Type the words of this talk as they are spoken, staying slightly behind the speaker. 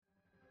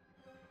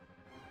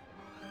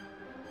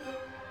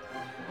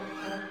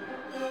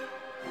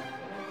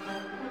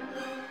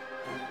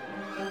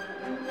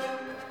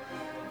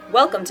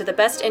Welcome to the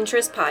Best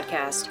Interest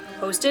Podcast,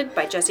 hosted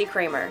by Jesse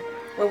Kramer,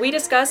 where we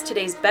discuss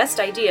today's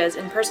best ideas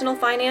in personal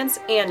finance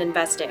and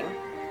investing.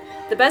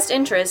 The Best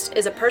Interest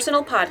is a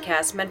personal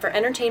podcast meant for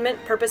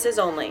entertainment purposes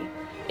only.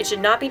 It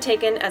should not be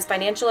taken as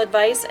financial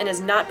advice and is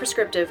not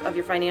prescriptive of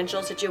your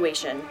financial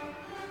situation.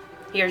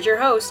 Here's your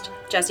host,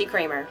 Jesse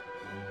Kramer.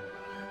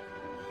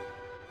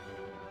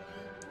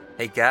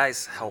 Hey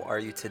guys, how are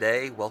you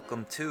today?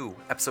 Welcome to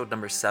episode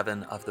number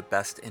 7 of the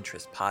Best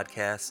Interest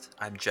Podcast.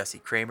 I'm Jesse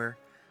Kramer.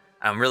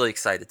 I'm really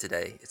excited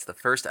today. It's the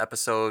first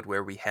episode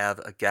where we have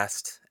a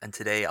guest, and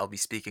today I'll be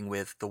speaking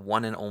with the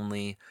one and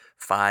only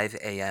 5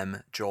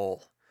 a.m.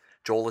 Joel.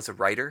 Joel is a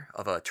writer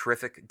of a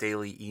terrific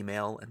daily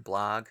email and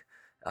blog.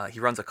 He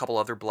runs a couple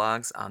other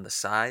blogs on the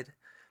side.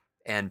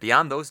 And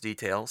beyond those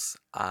details,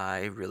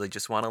 I really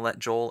just want to let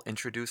Joel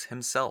introduce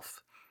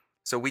himself.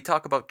 So we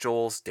talk about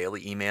Joel's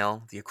daily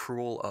email, the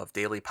accrual of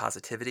daily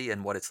positivity,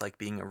 and what it's like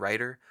being a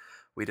writer.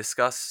 We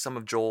discuss some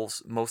of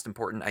Joel's most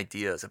important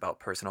ideas about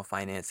personal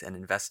finance and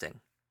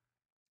investing.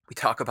 We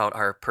talk about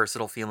our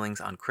personal feelings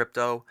on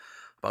crypto,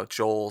 about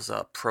Joel's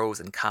pros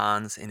and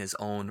cons in his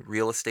own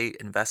real estate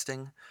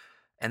investing,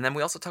 and then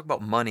we also talk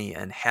about money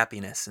and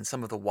happiness and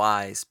some of the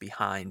whys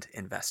behind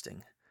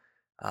investing.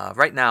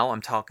 Right now,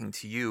 I'm talking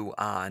to you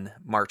on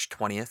March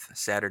 20th,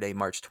 Saturday,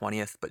 March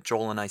 20th, but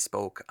Joel and I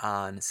spoke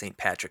on St.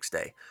 Patrick's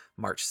Day,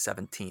 March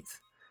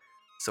 17th.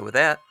 So, with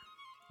that,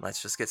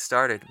 let's just get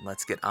started.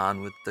 Let's get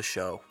on with the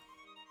show.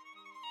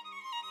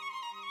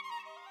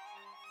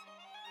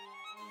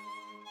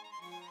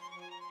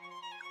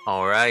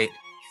 All right,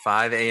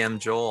 5 a.m.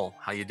 Joel,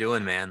 how you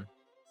doing, man?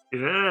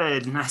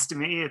 Good. Nice to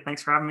meet you.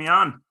 Thanks for having me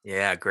on.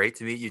 Yeah, great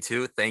to meet you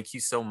too. Thank you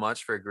so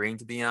much for agreeing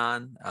to be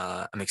on.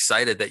 I'm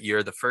excited that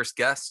you're the first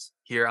guest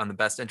here on the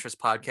Best Interest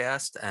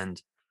Podcast,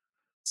 and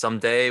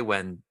someday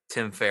when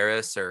Tim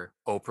Ferriss or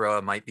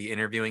Oprah might be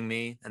interviewing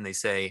me and they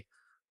say,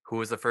 "Who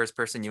was the first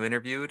person you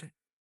interviewed?"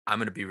 I'm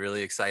going to be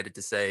really excited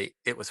to say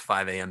it was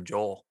 5 a.m.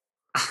 Joel.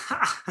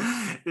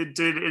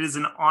 Dude, it is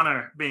an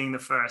honor being the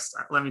first.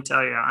 Let me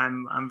tell you,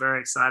 I'm very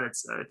excited.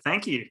 So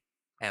thank you.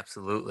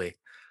 Absolutely.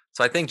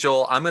 So I think,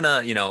 Joel, I'm going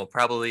to,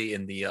 probably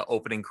in the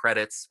opening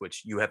credits,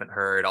 which you haven't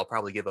heard, I'll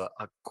probably give a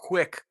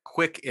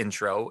quick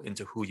intro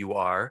into who you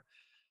are.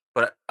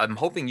 But I'm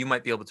hoping you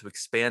might be able to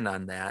expand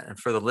on that. And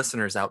for the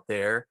listeners out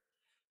there,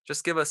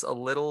 just give us a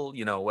little,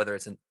 whether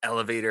it's an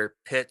elevator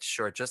pitch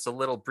or just a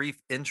little brief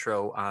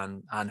intro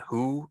on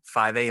who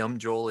 5 a.m.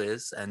 Joel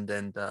is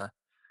and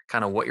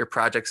kind of what your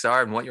projects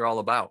are and what you're all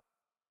about.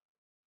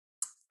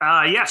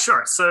 Yeah,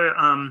 sure. So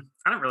I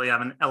don't really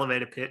have an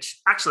elevator pitch.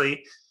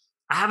 Actually,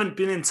 I haven't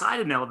been inside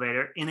an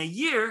elevator in a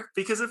year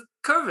because of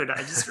COVID. I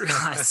just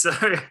realized. So,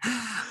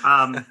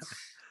 um,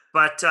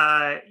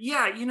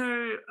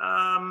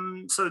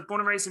 so born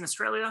and raised in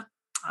Australia.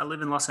 I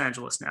live in Los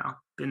Angeles now.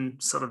 Been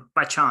sort of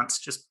by chance,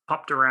 just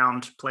popped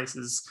around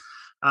places.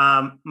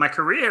 My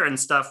career and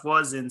stuff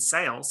was in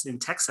sales, in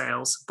tech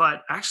sales,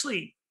 but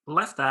actually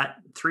left that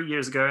 3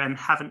 years ago and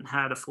haven't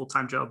had a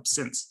full-time job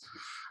since.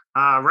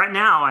 Right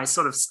now, I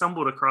sort of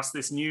stumbled across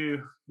this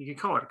new, you can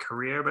call it a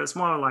career, but it's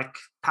more like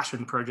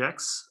passion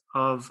projects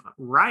of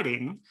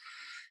writing.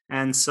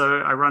 And so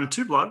I run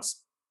 2 blogs,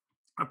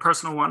 a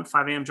personal one,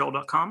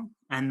 5amjoel.com,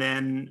 and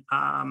then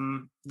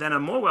a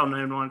more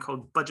well-known one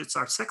called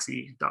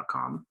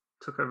budgetsaresexy.com.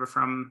 Took over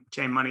from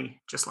J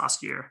Money just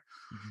last year.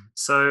 Mm-hmm.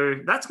 So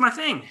that's my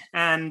thing.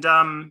 And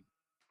I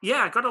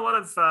got a lot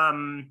of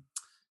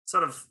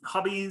sort of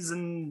hobbies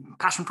and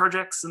passion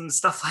projects and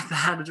stuff like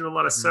that. I do a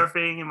lot of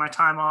surfing in my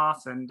time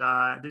off and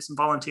do some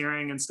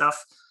volunteering and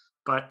stuff.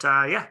 But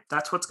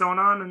that's what's going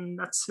on, and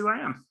that's who I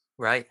am.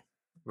 Right.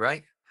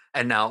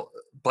 And now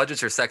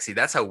budgets are sexy.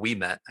 That's how we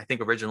met. I think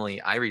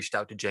originally I reached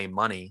out to Jay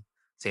Money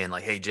saying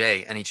like, "Hey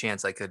Jay, any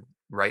chance I could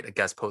write a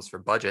guest post for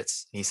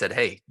budgets?" And he said,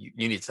 "Hey,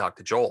 you need to talk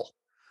to Joel."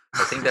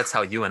 So I think that's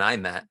how you and I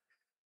met.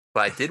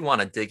 But I did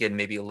want to dig in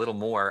maybe a little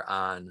more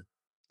on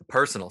the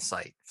personal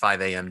site,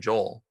 5 a.m.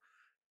 Joel,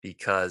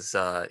 because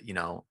I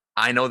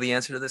know the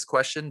answer to this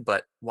question,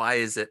 but why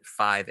is it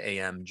 5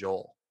 a.m.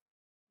 Joel?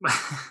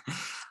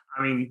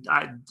 I mean,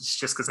 it's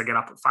just because I get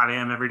up at 5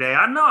 a.m. every day.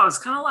 I don't know. I was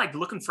kind of like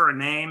looking for a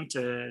name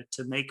to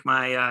make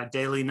my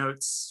daily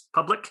notes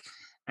public.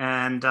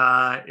 And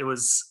it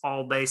was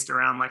all based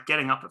around like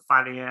getting up at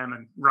 5 a.m.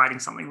 and writing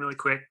something really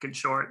quick and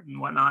short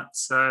and whatnot.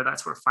 So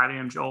that's where 5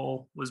 a.m.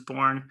 Joel was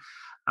born.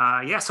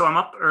 So I'm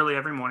up early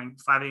every morning,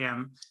 5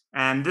 a.m.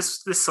 And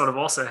this sort of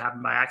also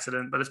happened by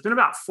accident, but it's been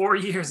about 4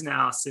 years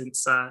now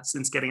since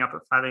getting up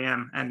at 5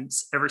 a.m. and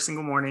every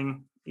single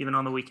morning, even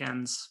on the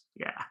weekends.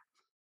 Yeah.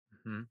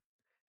 Mm-hmm.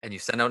 And you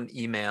send out an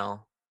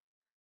email,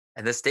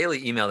 and this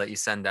daily email that you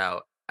send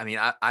out, I mean,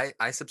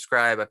 I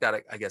subscribe. I've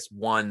got, I guess,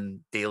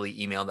 one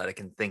daily email that I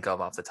can think of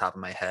off the top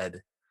of my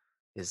head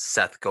is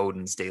Seth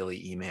Godin's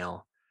daily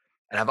email.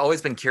 And I've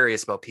always been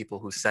curious about people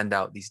who send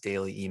out these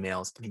daily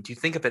emails. I mean, do you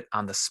think of it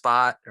on the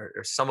spot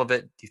or some of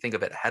it? Do you think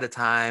of it ahead of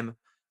time?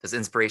 Does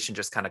inspiration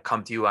just kind of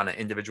come to you on an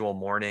individual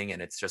morning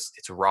and it's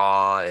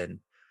raw and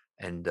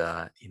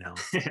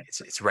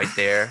it's right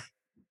there?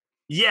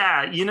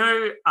 Yeah.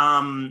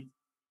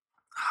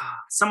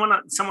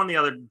 someone the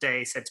other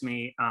day said to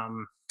me,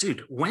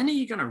 dude, when are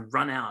you going to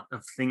run out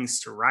of things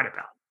to write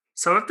about?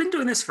 So I've been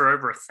doing this for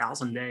over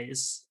 1,000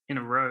 days in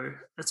a row.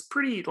 That's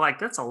pretty, like,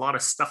 that's a lot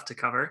of stuff to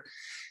cover.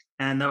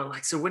 And they were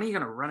like, so when are you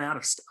going to run out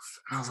of stuff?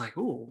 And I was like,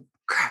 oh,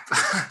 crap.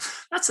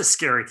 That's a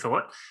scary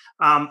thought.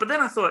 But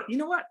then I thought, you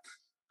know what?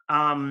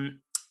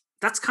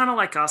 That's kind of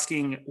like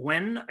asking,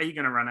 when are you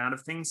going to run out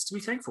of things to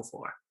be thankful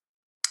for?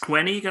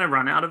 When are you going to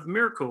run out of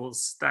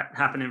miracles that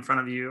happen in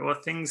front of you, or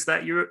things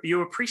that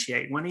you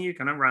appreciate? When are you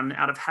going to run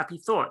out of happy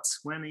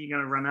thoughts? When are you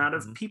going to run out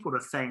of Mhm. people to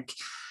thank?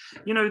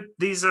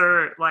 These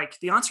are like,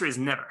 the answer is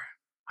never.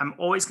 I'm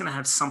always going to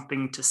have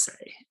something to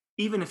say,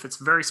 even if it's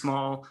very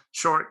small,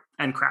 short,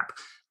 and crap.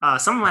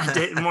 Some of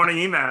my morning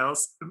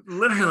emails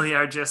literally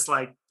are just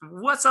like,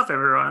 "What's up,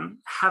 everyone?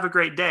 Have a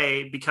great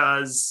day,"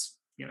 because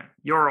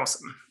you're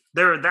awesome.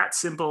 They're that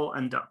simple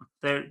and dumb.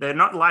 They're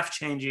not life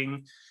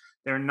changing.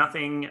 They're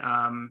nothing.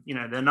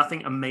 They're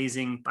nothing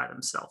amazing by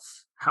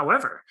themselves.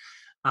 However,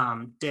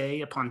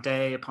 day upon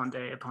day upon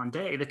day upon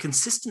day, the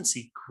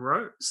consistency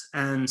grows.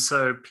 And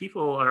so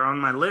people are on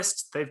my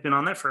list. They've been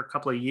on there for a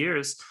couple of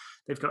years.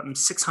 They've gotten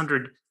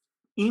 600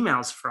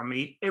 emails from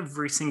me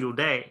every single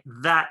day.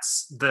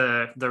 That's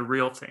the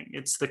real thing.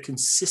 It's the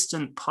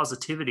consistent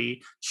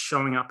positivity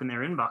showing up in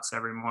their inbox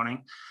every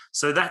morning.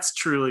 So that's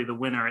truly the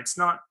winner. It's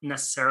not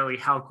necessarily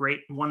how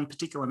great one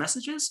particular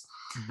message is.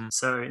 Mhm.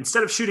 So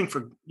instead of shooting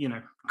for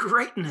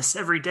greatness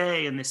every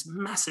day and this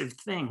massive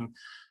thing,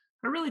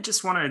 I really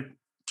just want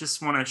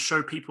to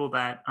show people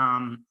that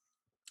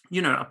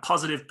a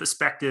positive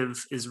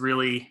perspective is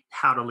really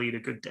how to lead a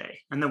good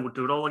day. And then we'll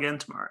do it all again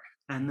tomorrow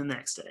and the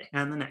next day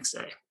and the next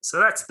day. So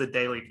that's the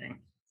daily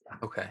thing.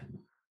 Okay.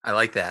 I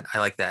like that. I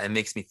like that. It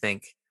makes me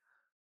think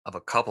of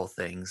a couple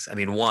things. I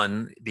mean,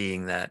 one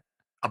being that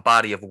a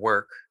body of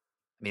work,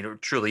 I mean,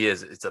 it truly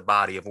is, it's a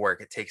body of work.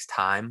 It takes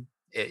time.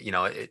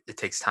 It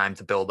takes time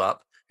to build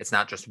up. It's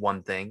not just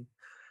one thing.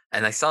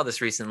 And I saw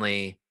this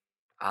recently,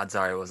 odds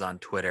are it was on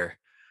Twitter,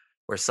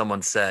 where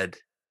someone said,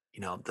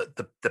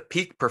 the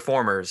peak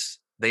performers,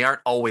 they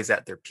aren't always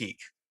at their peak.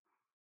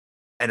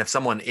 And if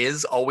someone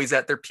is always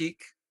at their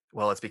peak,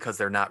 well, it's because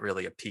they're not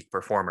really a peak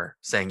performer.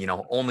 Saying,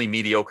 only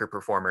mediocre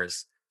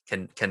performers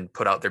can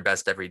put out their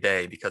best every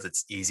day because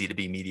it's easy to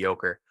be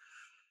mediocre.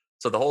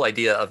 So the whole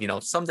idea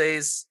of, some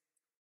days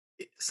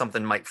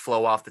something might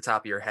flow off the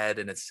top of your head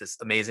and it's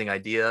just amazing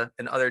idea.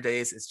 And other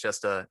days it's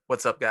just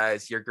what's up,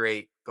 guys? You're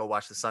great. Go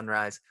watch the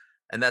sunrise.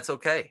 And that's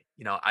okay.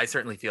 I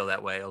certainly feel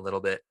that way a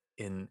little bit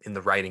in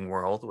the writing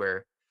world,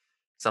 where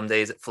some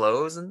days it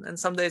flows and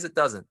some days it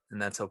doesn't.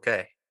 And that's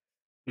okay.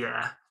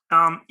 Yeah.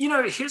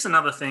 Here's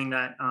another thing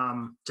that,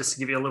 just to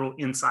give you a little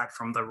insight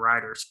from the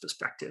writer's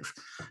perspective.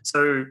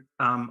 So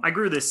I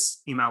grew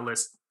this email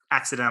list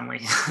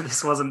accidentally.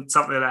 This wasn't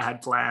something that I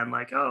had planned,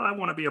 like, oh, I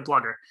want to be a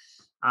blogger.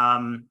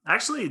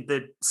 Actually,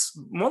 it's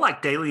more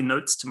like daily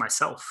notes to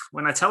myself.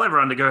 When I tell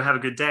everyone to go have a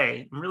good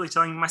day, I'm really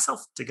telling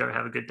myself to go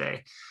have a good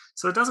day.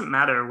 So it doesn't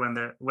matter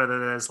whether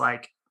there's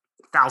like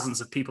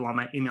thousands of people on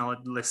my email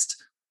list,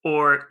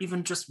 or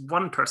even just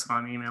one person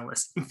on the email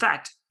list. In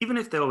fact, even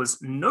if there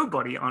was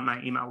nobody on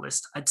my email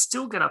list, I'd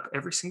still get up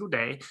every single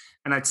day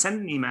and I'd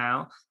send an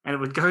email, and it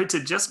would go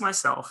to just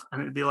myself,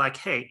 and it'd be like,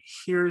 hey,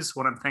 here's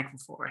what I'm thankful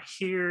for.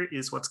 Here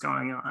is what's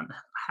going on.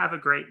 Have a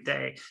great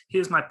day.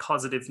 Here's my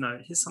positive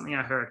note. Here's something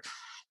I heard.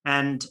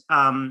 And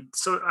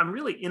so I'm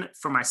really in it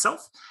for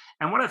myself.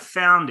 And what I've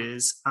found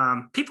is,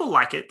 people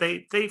like it.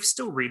 They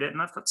still read it,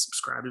 and I've got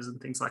subscribers and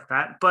things like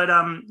that. But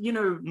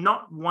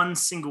not one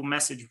single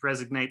message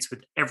resonates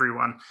with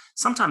everyone.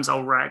 Sometimes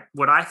I'll write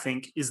what I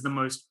think is the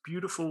most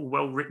beautiful,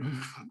 well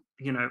written,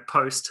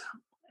 post,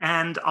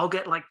 and I'll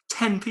get like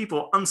 10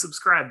 people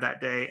unsubscribe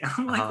that day, and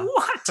I'm like,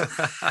 what?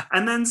 Uh-huh.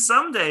 And then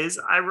some days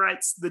I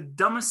write the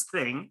dumbest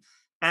thing,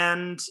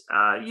 and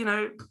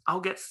I'll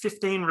get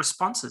 15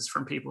 responses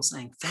from people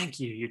saying,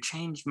 thank you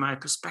changed my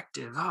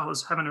perspective. Oh, I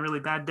was having a really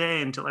bad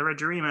day until I read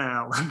your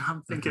email. And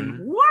I'm thinking,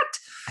 Mhm.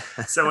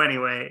 what? So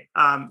anyway,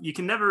 you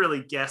can never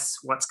really guess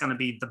what's going to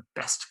be the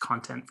best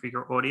content for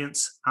your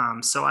audience.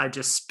 So I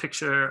just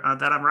picture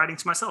that I'm writing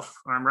to myself,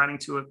 or I'm writing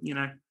to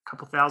a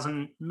couple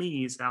thousand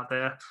me's out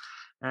there,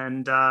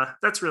 and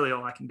that's really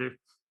all I can do.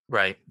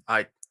 Right.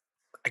 I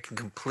can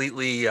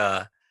completely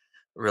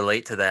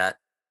relate to that.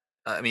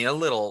 I mean, a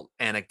little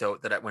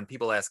anecdote that when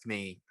people ask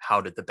me,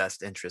 how did the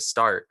best interest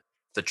start?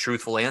 The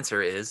truthful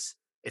answer is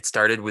it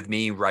started with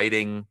me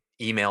writing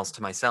emails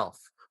to myself,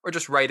 or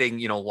just writing,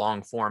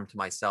 long form to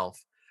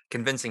myself,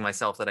 convincing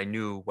myself that I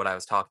knew what I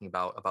was talking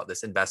about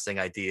this investing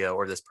idea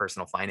or this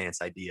personal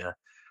finance idea,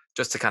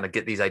 just to kind of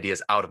get these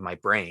ideas out of my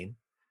brain.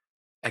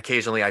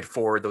 Occasionally I'd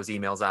forward those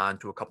emails on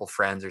to a couple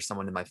friends or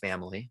someone in my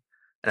family.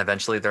 And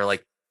eventually they're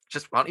like,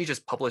 just why don't you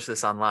just publish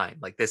this online?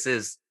 Like, this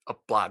is a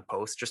blog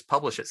post, just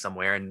publish it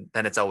somewhere and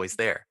then it's always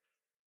there.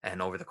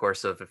 And over the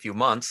course of a few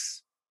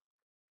months,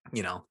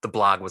 the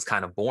blog was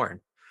kind of born.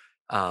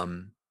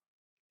 Um,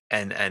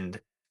 and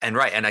and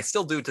right. And I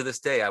still do to this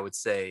day. I would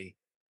say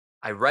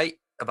I write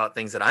about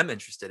things that I'm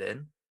interested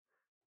in,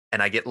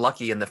 and I get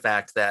lucky in the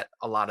fact that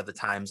a lot of the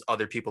times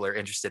other people are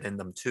interested in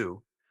them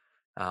too.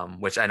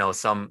 which I know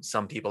some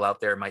people out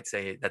there might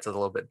say that's a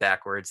little bit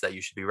backwards, that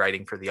you should be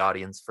writing for the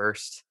audience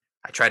first.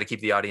 I try to keep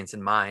the audience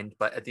in mind,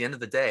 but at the end of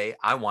the day,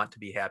 I want to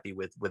be happy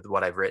with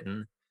what I've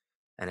written.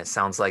 And it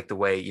sounds like the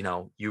way,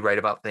 you write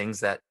about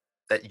things that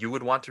you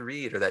would want to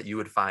read or that you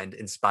would find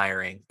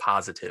inspiring,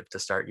 positive to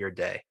start your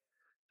day.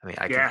 I mean,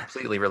 I can Yeah.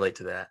 completely relate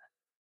to that.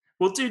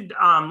 Well, dude,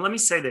 let me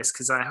say this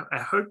because I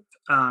hope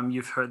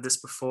you've heard this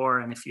before,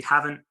 and if you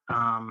haven't,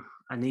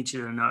 I need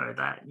you to know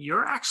that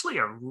you're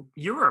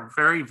a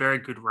very, very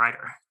good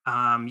writer.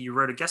 You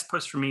wrote a guest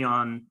post for me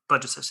on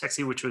Budgets Are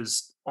Sexy, which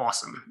was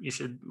awesome. You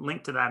should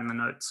link to that in the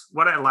notes.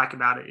 What I like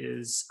about it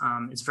is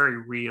it's very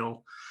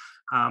real.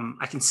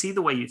 I can see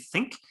the way you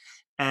think,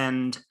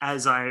 and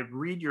as I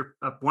read your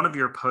one of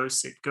your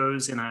posts, it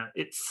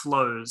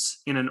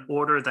flows in an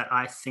order that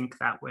I think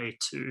that way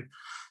too.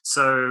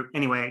 So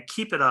anyway,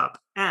 keep it up,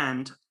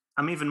 and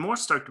I'm even more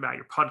stoked about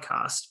your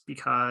podcast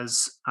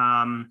because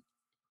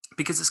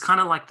it's kind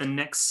of like the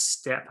next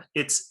step.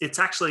 It's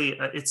actually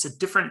it's a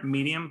different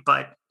medium,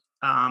 but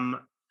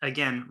um,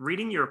 again,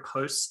 reading your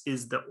posts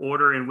is the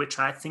order in which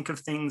I think of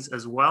things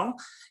as well.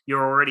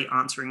 You're already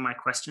answering my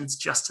questions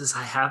just as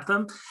I have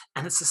them,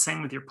 and it's the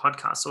same with your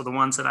podcast or the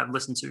ones that I've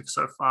listened to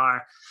so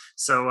far.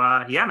 So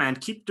yeah, man,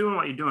 keep doing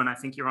what you're doing. I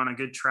think you're on a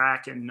good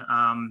track, and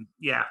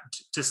yeah,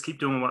 just keep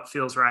doing what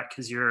feels right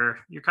because you're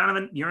kind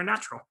of you're a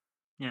natural.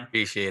 Yeah.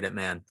 Appreciate it,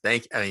 man.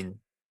 Thank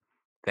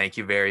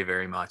you very,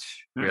 very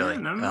much. Yeah, Really.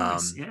 no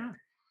worries. Yeah.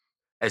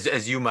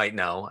 As you might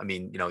know, I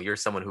mean, you're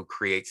someone who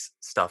creates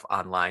stuff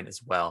online as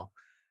well.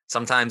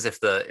 Sometimes if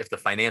the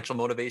financial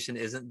motivation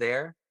isn't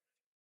there,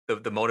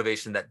 the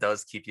motivation that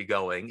does keep you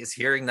going is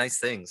hearing nice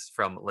things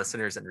from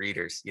listeners and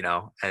readers,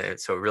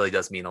 so it really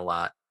does mean a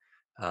lot.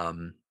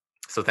 Um,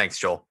 so thanks,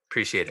 Joel.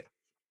 Appreciate it.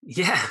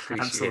 Yeah,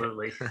 Appreciate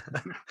absolutely. it.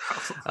 No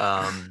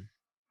problem.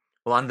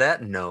 Well, on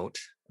that note,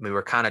 I mean,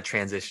 we're kind of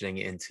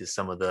transitioning into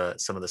some of the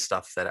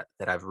stuff that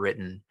I've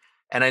written,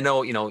 and I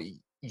know,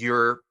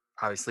 you're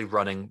obviously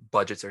running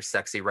Budgets Are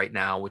Sexy right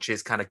now, which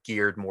is kind of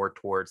geared more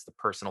towards the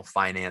personal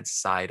finance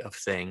side of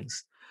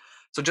things.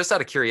 So just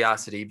out of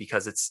curiosity,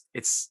 because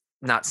it's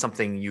not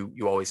something you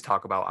always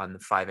talk about on the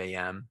 5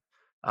 a.m.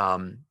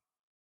 Um,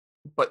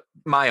 but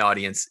my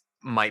audience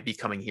might be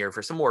coming here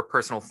for some more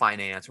personal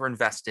finance or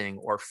investing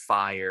or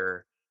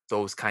fire,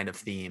 those kind of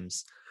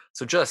themes.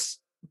 So just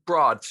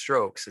broad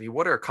strokes, I mean,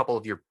 what are a couple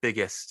of your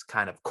biggest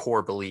kind of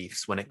core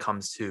beliefs when it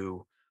comes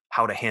to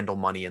how to handle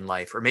money in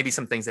life, or maybe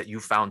some things that you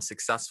found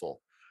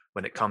successful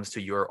when it comes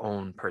to your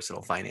own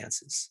personal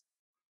finances?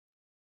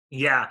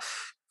 Yeah.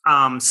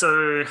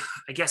 So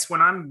I guess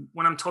when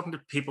I'm talking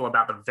to people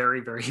about the very,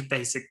 very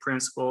basic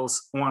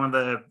principles, one of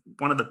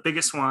the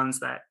biggest ones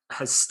that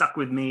has stuck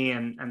with me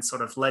and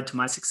sort of led to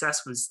my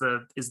success is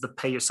the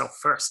pay yourself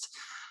first.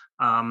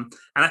 And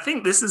I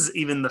think this is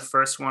even the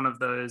first one of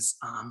those.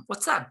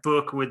 What's that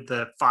book with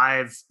the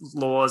 5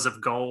 laws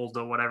of gold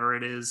or whatever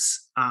it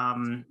is?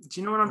 Do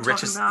you know what I'm talking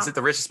Richest Is about? it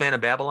the Richest Man in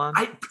Babylon?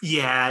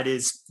 Yeah, it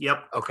is.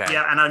 Yep. Okay.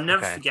 Yeah, and I'll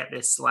never Okay. forget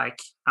this.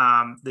 Like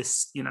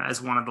this,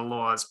 as one of the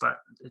laws, but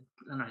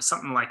I don't know,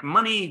 something like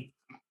money,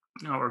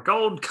 or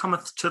gold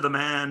cometh to the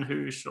man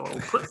who shall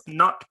put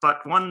not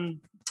but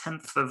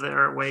 1/10 of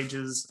their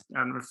wages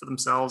and for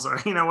themselves, or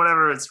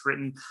whatever it's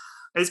written.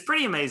 It's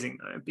pretty amazing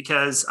though,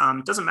 because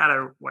it doesn't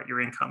matter what your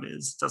income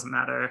is, it doesn't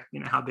matter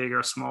how big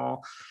or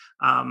small,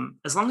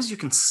 as long as you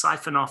can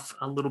siphon off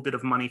a little bit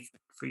of money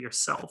for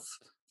yourself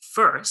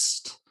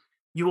first,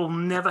 you will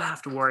never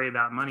have to worry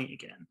about money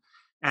again.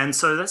 And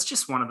so that's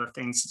just one of the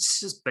things. It's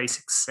just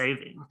basic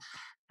saving.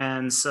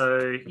 And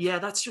so, yeah,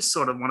 that's just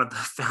sort of one of the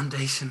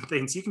foundation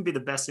things. You can be the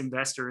best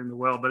investor in the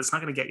world, but it's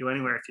not going to get you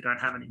anywhere if you don't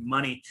have any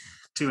money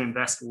to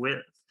invest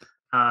with.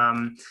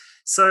 Um,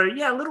 so,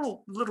 yeah,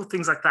 little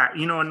things like that.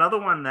 Another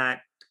one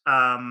that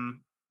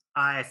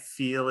I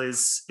feel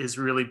is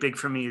really big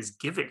for me is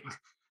giving.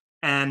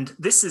 And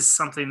this is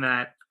something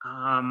that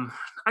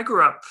I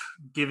grew up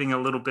giving a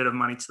little bit of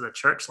money to the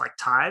church, like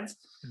tithe.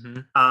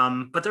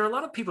 Mhm. But there are a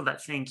lot of people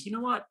that think, you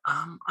know what,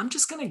 I'm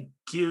just going to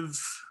give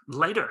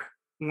later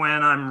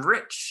when I'm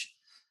rich.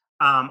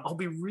 I'll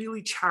be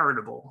really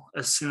charitable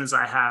as soon as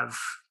I have,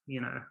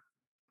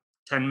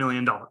 $10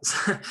 million.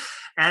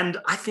 And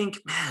I think,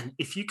 man,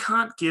 if you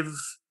can't give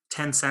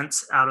 10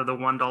 cents out of the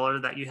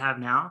 $1 that you have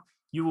now,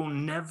 you will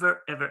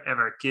never, ever,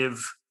 ever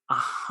give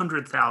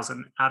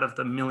 100,000 out of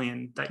the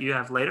million that you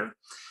have later.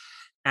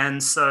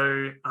 And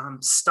so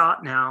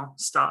start now,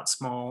 start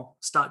small,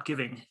 start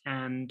giving.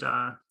 And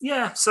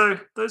yeah, so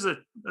those are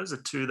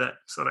two that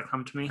sort of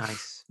come to me.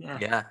 Nice. Yeah.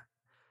 Yeah.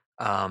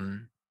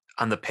 Um,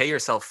 on the pay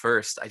yourself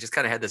first, I just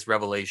kind of had this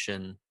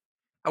revelation.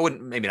 I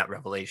wouldn't, maybe not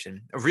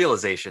revelation, a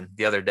realization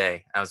the other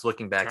day. I was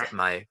looking back Okay. at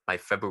my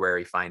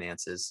February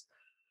finances,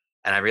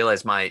 and I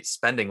realized my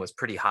spending was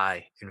pretty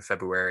high in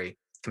February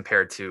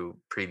compared to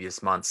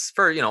previous months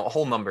for, a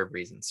whole number of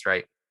reasons,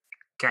 right?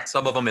 Okay.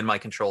 Some of them in my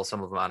control,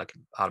 some of them out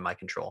of my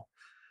control.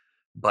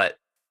 But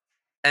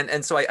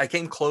and so I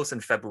came close in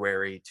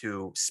February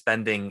to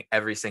spending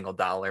every single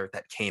dollar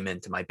that came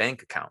into my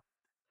bank account.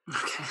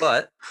 Okay.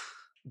 But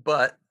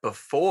But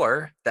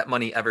before that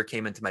money ever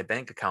came into my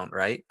bank account,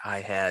 right?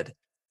 I'd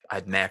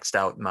maxed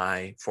out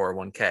my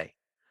 401k.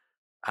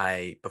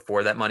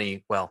 Before that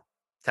money, well,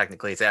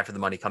 technically it's after the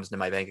money comes into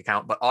my bank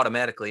account, but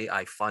automatically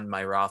I fund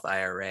my Roth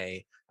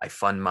IRA, I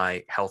fund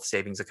my health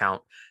savings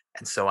account.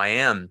 And so I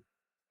am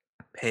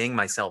paying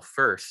myself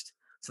first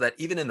so that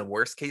even in the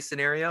worst case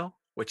scenario,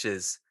 which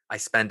is I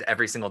spend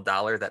every single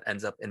dollar that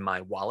ends up in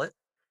my wallet,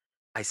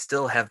 I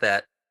still have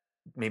that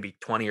maybe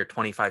 20 or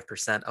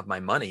 25% of my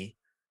money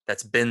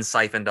that's been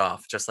siphoned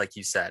off, just like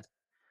you said.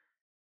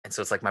 And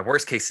so it's like my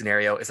worst case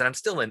scenario is that I'm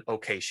still in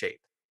okay shape.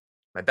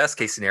 My best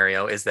case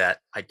scenario is that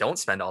I don't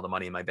spend all the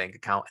money in my bank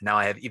account and now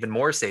I have even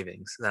more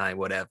savings than I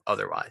would have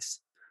otherwise.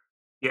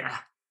 Yeah,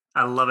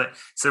 I love it.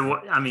 So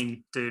what I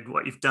mean, dude,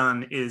 what you've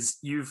done is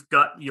you've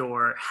got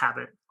your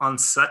habit on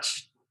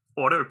such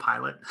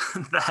autopilot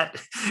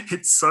that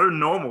it's so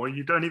normal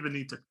you don't even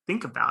need to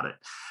think about it.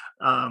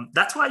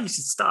 That's why you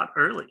should start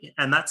early,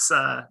 and that's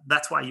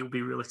why you'll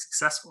be really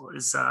successful.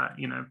 Is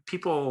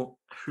people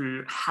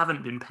who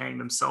haven't been paying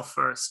themselves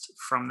first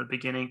from the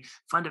beginning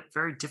find it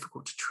very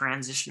difficult to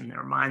transition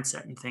their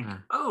mindset and think,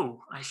 Mm,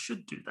 "Oh, I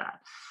should do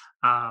that."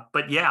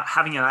 But yeah,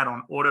 having that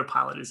on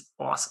autopilot is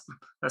awesome.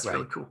 That's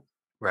really right. cool.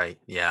 Right.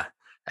 Yeah.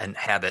 And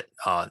habit,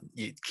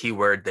 key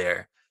word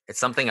there. It's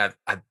something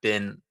I've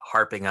been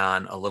harping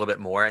on a little bit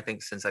more, I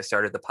think, since I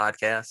started the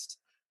podcast,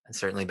 and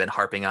certainly been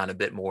harping on a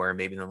bit more,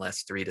 maybe in the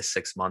last 3 to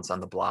 6 months on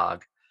the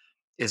blog,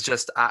 is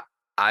just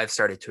I've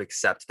started to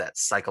accept that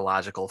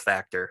psychological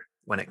factor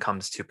when it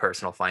comes to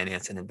personal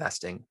finance and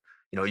investing.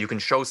 You can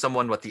show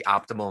someone what the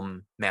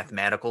optimum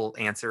mathematical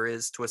answer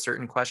is to a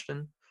certain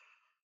question,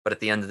 but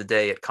at the end of the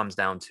day, it comes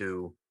down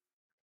to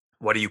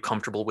what are you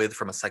comfortable with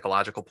from a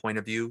psychological point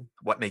of view?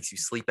 What makes you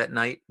sleep at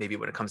night? Maybe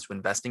when it comes to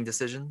investing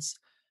decisions.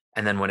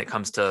 And then when it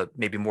comes to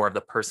maybe more of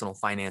the personal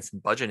finance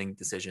and budgeting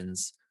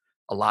decisions,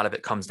 a lot of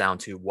it comes down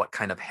to what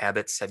kind of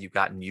habits have you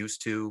gotten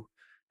used to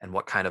and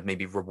what kind of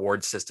maybe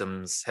reward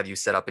systems have you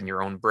set up in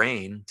your own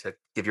brain to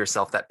give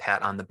yourself that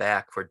pat on the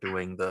back for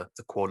doing the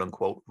quote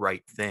unquote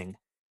right thing.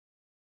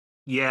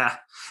 Yeah,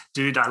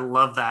 dude, I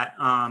love that.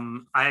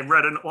 I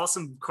read an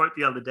awesome quote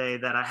the other day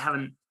that I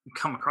haven't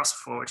come across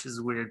before, which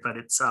is weird, but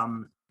it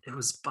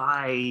was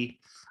by,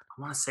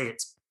 I want to say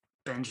it's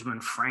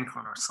Benjamin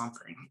Franklin or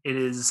something. It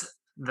is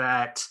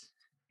that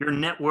your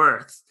net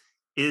worth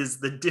is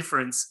the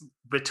difference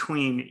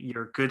between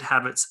your good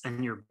habits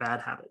and your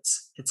bad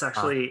habits. It's Uh,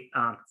 actually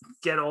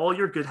get all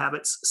your good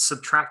habits,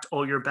 subtract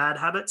all your bad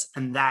habits,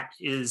 and that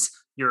is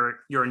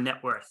your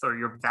net worth or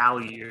your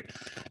value.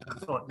 I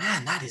thought,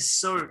 man, that is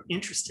so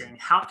interesting.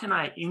 How can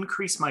I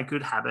increase my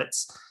good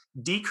habits,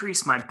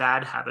 decrease my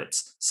bad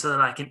habits, so that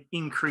I can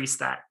increase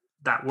that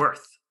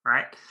worth,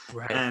 right?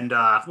 right. And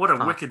what a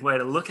Huh. wicked way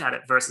to look at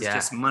it versus Yeah.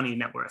 just money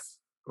net worth.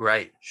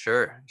 Right.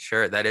 Sure.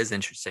 Sure. That is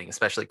interesting,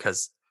 especially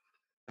because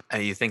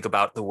and you think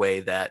about the way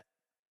that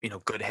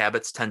good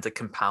habits tend to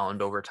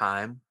compound over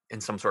time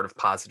in some sort of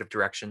positive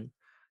direction,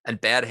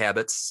 and bad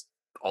habits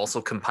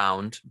also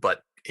compound,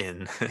 but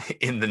in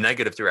in the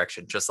negative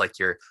direction, just like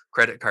your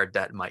credit card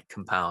debt might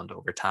compound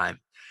over time.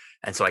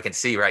 And so I can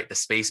see, right, the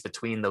space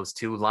between those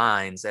two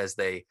lines as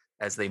they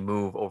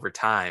move over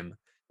time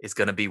is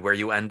going to be where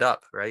you end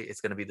up, right? It's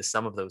going to be the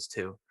sum of those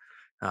two.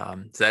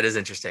 So that is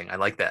interesting. I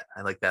like that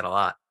a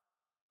lot.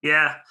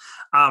 Yeah.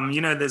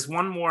 There's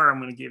one more I'm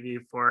going to give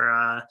you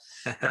for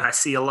that I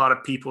see a lot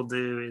of people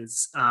do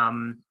is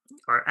and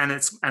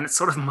it's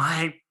sort of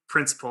my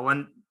principle,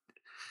 and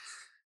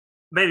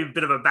maybe a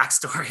bit of a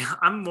backstory.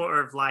 I'm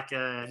more of like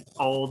a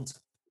old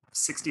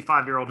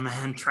 65-year-old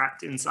man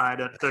trapped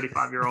inside a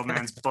 35-year-old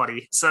man's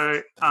body.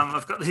 So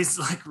I've got these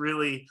like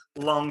really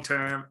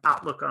long-term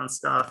outlook on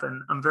stuff,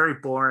 and I'm very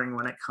boring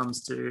when it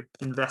comes to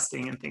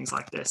investing and things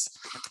like this.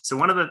 So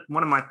one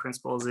of my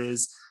principles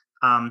is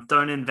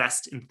don't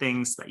invest in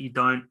things that you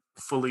don't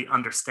fully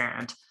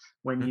understand.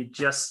 When Mm, you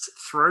just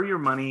throw your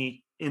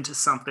money into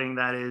something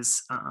that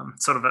is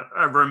sort of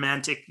a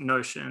romantic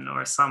notion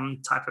or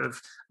some type of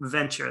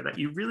venture that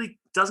you really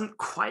doesn't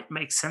quite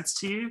make sense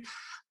to you,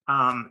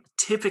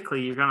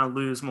 typically you're going to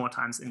lose more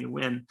times than you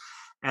win.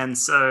 And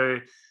so,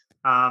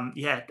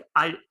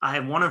 I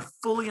want to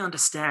fully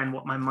understand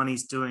what my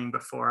money's doing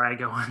before I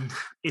go and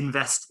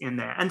invest in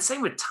there. And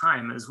same with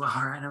time as well,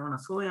 right? I want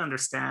to fully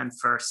understand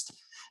first.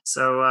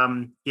 So,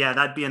 yeah,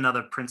 that'd be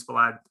another principle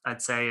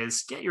I'd say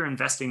is get your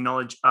investing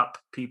knowledge up,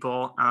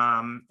 people.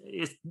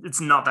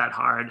 It's not that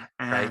hard,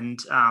 right. and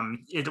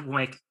it will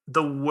make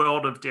the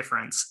world of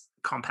difference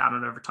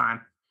compounded over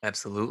time.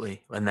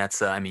 Absolutely. And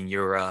that's I mean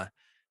you're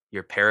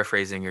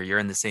paraphrasing or you're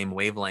in the same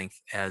wavelength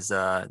as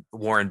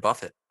Warren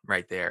Buffett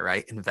right there,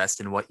 right? Invest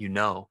in what you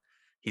know.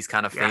 He's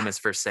kind of Yeah. famous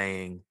for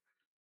saying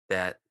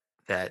that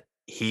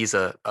he's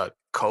a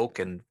Coke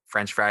and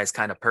French fries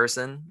kind of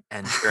person.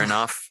 And sure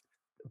enough,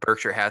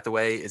 Berkshire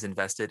Hathaway is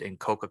invested in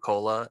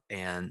Coca-Cola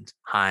and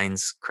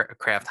Heinz,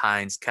 Kraft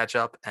Heinz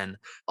ketchup, and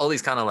all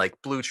these kind of like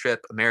blue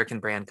chip American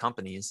brand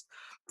companies.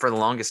 For the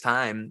longest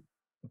time,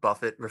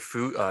 Buffett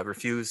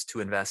refused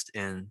to invest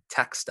in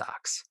tech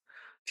stocks.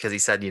 because he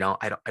said,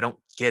 I don't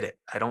get it.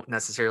 I don't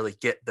necessarily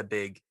get the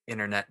big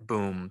internet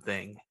boom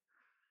thing.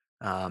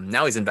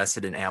 Now he's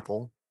invested in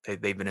Apple.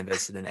 They've been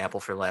invested in Apple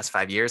for the last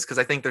 5 years because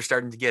I think they're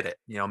starting to get it.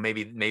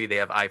 Maybe they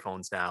have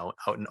iPhones now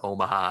out in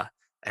Omaha,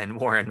 and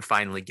Warren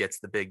finally gets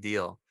the big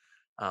deal.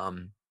 But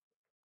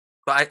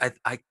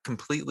I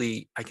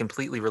completely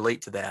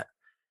relate to that.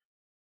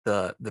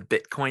 The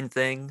Bitcoin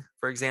thing,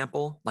 for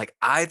example, like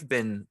I've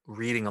been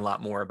reading a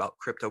lot more about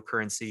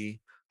cryptocurrency,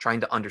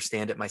 trying to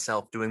understand it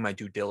myself, doing my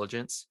due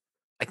diligence.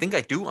 I think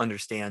I do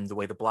understand the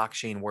way the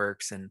blockchain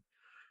works and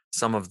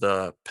some of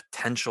the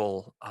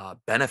potential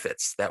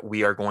benefits that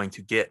we are going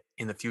to get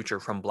in the future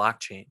from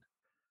blockchain.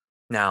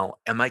 Now,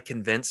 am I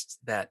convinced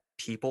that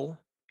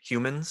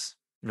humans,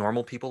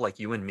 normal people like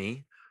you and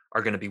me,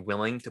 are going to be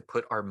willing to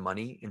put our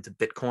money into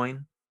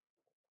Bitcoin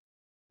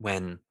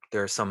when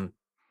there are some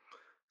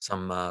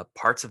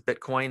parts of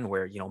Bitcoin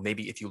where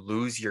maybe if you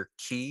lose your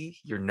key,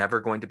 you're never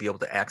going to be able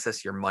to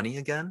access your money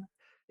again?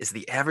 Is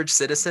the average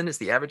citizen, is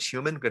the average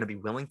human going to be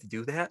willing to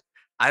do that?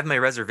 I have my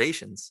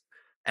reservations,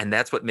 and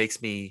that's what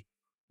makes me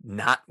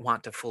not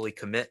want to fully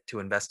commit to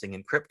investing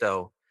in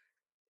crypto.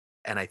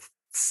 And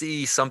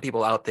see some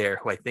people out there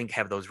who I think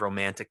have those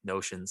romantic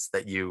notions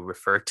that you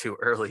referred to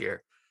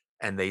earlier,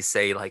 and they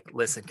say like,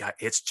 "Listen, guy,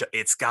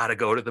 it's got to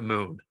go to the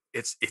moon.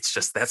 It's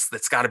just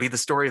that's got to be the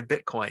story of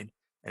Bitcoin."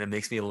 And it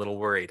makes me a little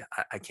worried.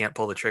 I can't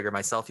pull the trigger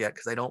myself yet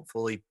because I don't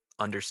fully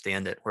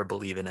understand it or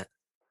believe in it.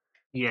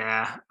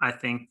 Yeah, I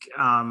think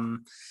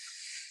I'm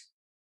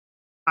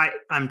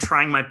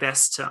trying my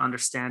best to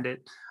understand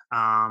it.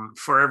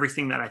 For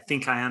everything that I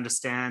think I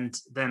understand,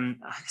 then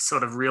I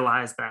sort of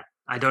realize that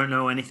I don't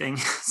know anything.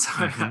 So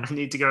Hmm. I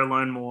need to go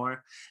learn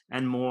more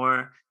and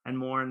more and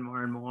more and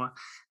more and more.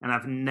 And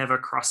I've never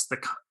crossed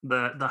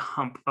the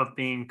hump of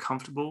being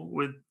comfortable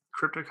with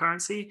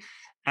cryptocurrency.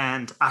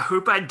 And I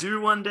hope I do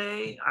one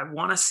day. I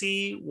want to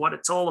see what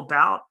it's all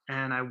about,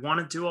 and I want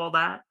to do all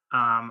that.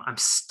 I'm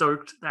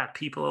stoked that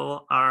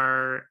people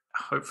are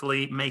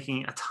hopefully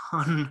making a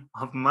ton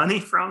of money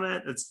from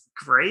it. It's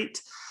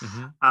great.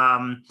 Hmm.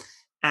 Um,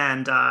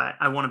 and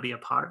I want to be a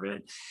part of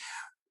it,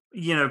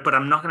 but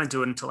I'm not going to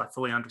do it until I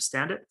fully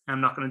understand it. I'm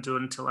not going to do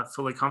it until I'm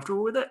fully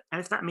comfortable with it. And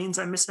if that means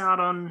I miss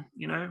out on,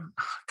 a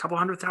couple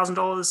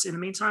 $100,000 in the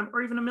meantime,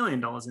 or even $1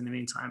 million in the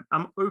meantime,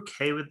 I'm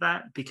okay with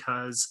that,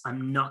 because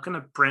I'm not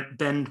going to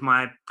bend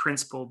my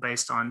principle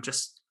based on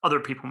just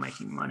other people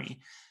making money.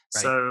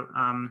 Right. So,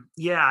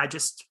 yeah,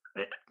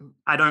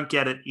 I don't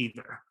get it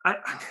either.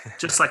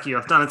 Just like you,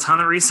 I've done a ton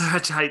of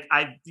research.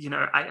 I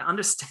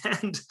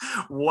understand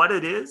what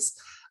it is.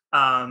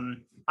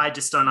 I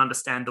just don't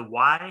understand the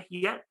why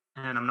yet,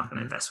 and I'm not going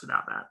to Hmm. invest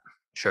without that.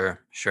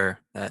 Sure.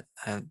 That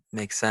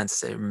makes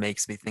sense. It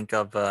makes me think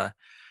of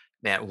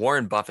man,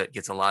 Warren Buffett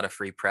gets a lot of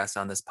free press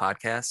on this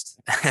podcast,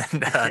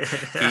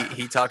 and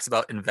he talks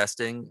about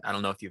investing. I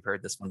don't know if you've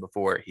heard this one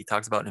before. He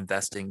talks about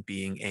investing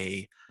being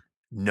a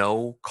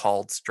no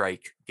called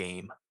strike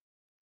game,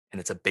 and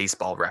it's a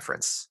baseball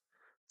reference.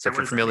 So And if what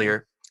you're does that mean?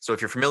 familiar, so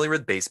if you're familiar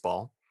with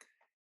baseball,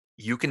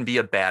 you can be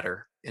a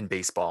batter in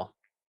baseball,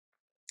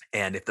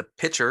 and if the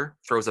pitcher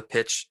throws a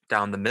pitch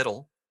down the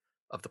middle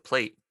of the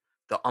plate,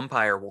 the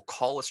umpire will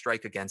call a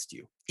strike against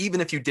you, even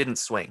if you didn't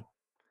swing.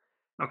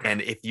 Okay.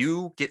 And if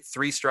you get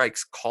 3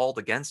 strikes called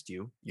against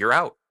you, you're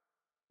out.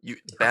 The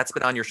bat's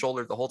been on your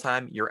shoulder the whole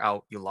time. You're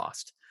out. You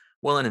lost.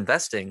 Well, in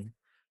investing,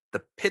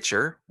 the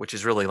pitcher, which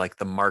is really like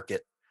the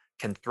market,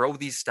 can throw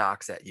these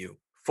stocks at you.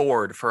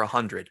 Ford for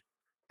 100,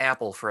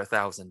 Apple for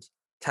 1,000,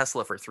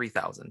 Tesla for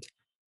 3,000.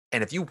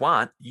 And if you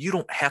want, you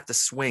don't have to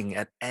swing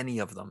at any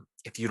of them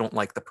if you don't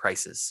like the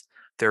prices.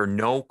 There are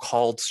no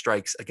called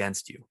strikes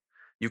against you.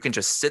 You can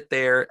just sit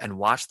there and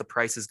watch the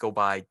prices go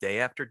by day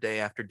after day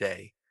after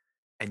day,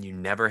 and you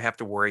never have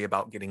to worry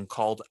about getting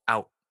called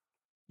out.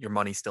 Your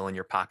money's still in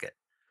your pocket.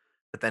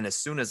 But then as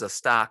soon as a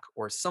stock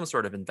or some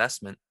sort of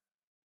investment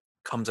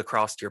comes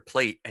across your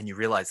plate and you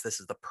realize this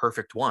is the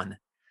perfect one,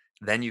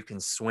 then you can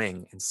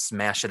swing and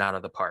smash it out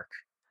of the park.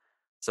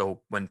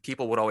 So when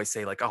people would always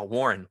say like, "Oh,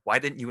 Warren, why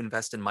didn't you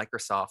invest in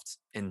Microsoft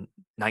in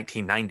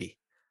 1990?"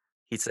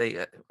 He'd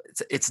say,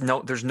 "It's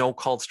no, there's no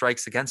called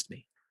strikes against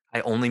me.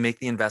 I only make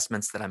the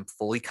investments that I'm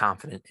fully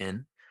confident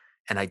in,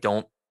 and I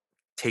don't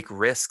take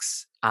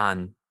risks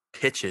on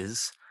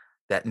pitches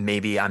that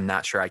maybe I'm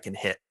not sure I can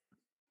hit."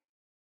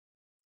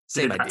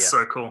 Same Dude, that's idea.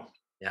 so cool.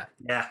 Yeah.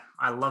 Yeah,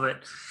 I love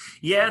it.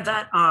 Yeah,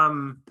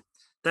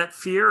 that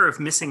fear of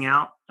missing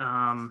out,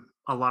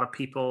 a lot of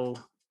people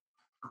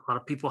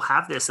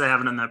have this. They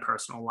have it in their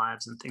personal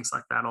lives and things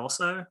like that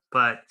also.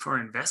 But for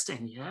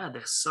investing, yeah,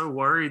 they're so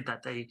worried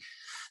that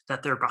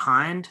they're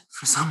behind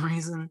for some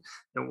reason.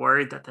 They're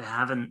worried that they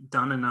haven't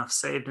done enough,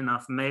 saved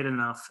enough, made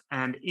enough.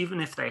 And even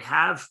if they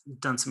have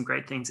done some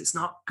great things, it's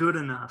not good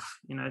enough.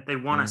 They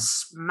want to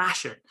Mm-hmm.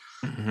 smash it.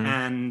 Mm-hmm.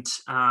 And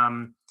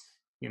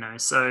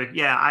so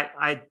yeah,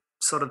 I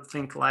sort of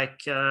think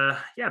like,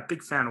 yeah,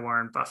 big fan of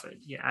Warren Buffett.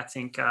 Yeah, I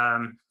think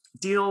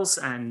deals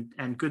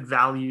and good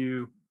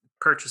value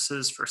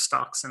purchases for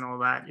stocks and all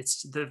that,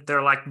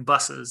 they're like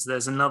buses.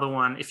 There's another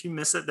one. If you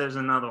miss it, there's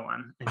another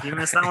one. If you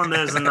miss that one,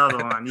 there's another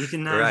one. You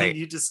can Right.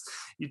 you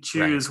Right.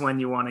 choose when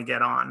you want to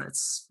get on.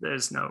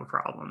 There's no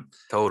problem.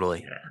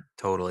 Totally. Yeah.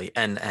 Totally.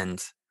 And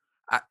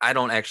I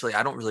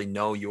don't really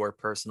know your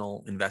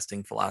personal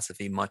investing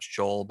philosophy much,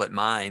 Joel, but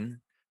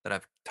mine that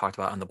I've talked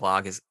about on the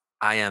blog is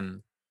I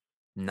am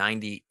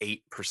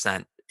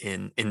 98%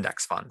 in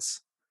index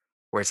funds,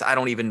 whereas I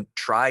don't even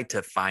try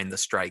to find the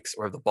strikes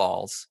or the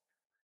balls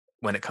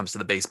when it comes to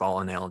the baseball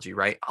analogy,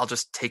 right? I'll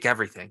just take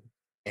everything,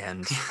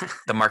 and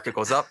the market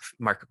goes up,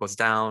 market goes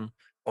down.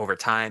 Over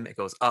time, it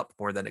goes up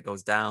more than it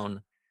goes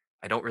down.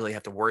 I don't really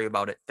have to worry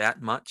about it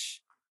that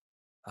much.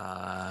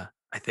 I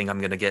think I'm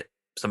going to get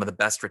some of the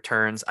best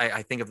returns.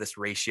 I think of this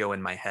ratio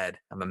in my head.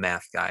 I'm a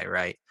math guy,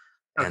 right?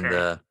 And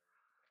Okay.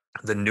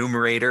 the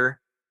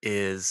numerator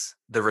is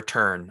the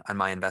return on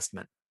my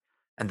investment,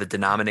 and the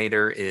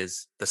denominator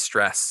is the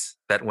stress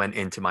that went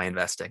into my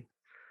investing.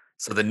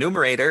 So the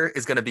numerator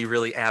is going to be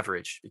really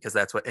average because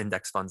that's what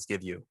index funds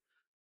give you.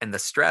 And the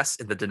stress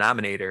in the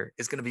denominator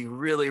is going to be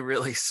really,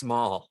 really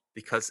small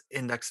because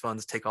index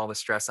funds take all the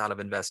stress out of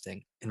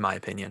investing, in my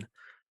opinion.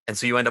 And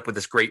so you end up with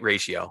this great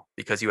ratio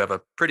because you have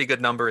a pretty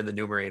good number in the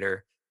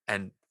numerator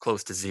and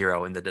close to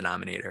zero in the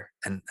denominator.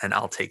 And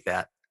I'll take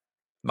that,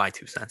 my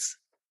 2 cents.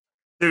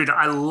 Dude,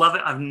 I love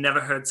it. I've never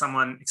heard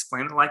someone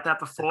explain it like that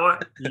before.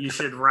 You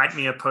should write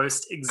me a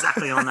post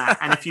exactly on that.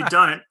 And if you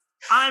don't,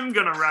 I'm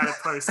going to write a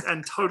post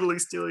and totally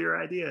steal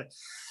your idea.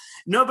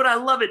 No, but I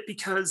love it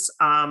because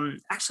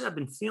actually I've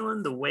been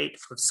feeling the weight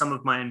of some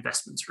of my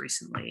investments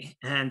recently.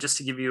 And just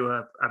to give you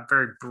a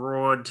very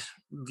broad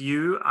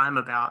view, I'm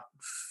about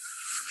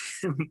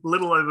a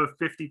little over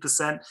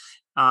 50%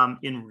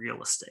 in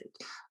real estate.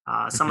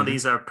 Some of Mhm.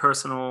 these are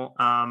personal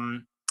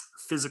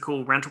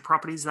physical rental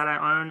properties that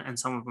I own, and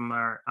some of them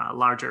are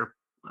larger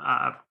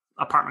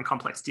apartment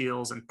complex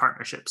deals and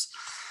partnerships.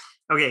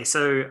 Okay,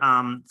 so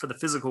for the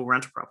physical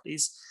rental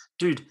properties,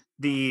 dude,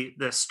 the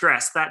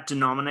stress, that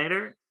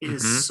denominator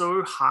is Mhm.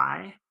 so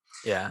high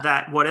Yeah.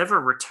 that whatever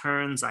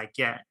returns I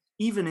get,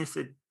 even if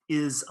it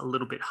is a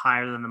little bit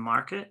higher than the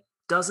market,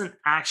 doesn't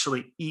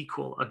actually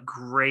equal a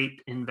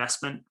great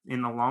investment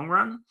in the long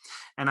run.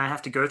 And I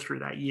have to go through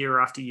that year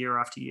after year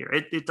after year.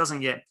 It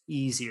doesn't get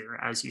easier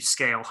as you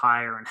scale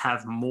higher and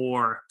have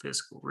more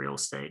physical real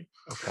estate.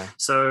 Okay.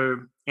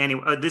 So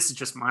anyway, this is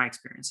just my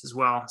experience as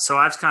well. So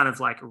I've kind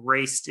of like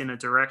raced in a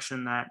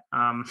direction that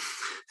I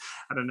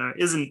don't know,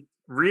 isn't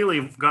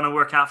really going to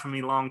work out for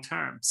me long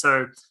term.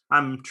 So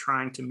I'm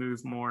trying to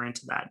move more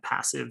into that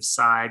passive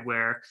side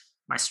where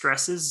my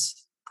stress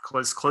is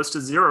close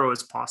to zero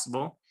as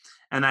possible.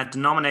 And that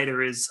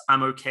denominator is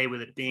I'm okay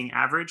with it being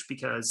average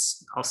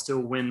because I'll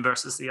still win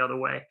versus the other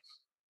way.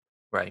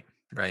 Right.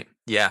 Right.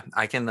 Yeah.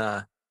 I can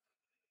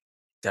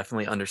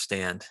definitely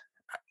understand.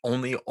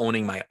 Only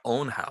owning my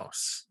own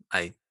house,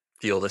 I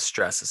feel the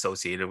stress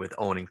associated with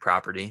owning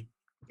property.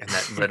 And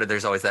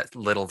there's always that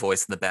little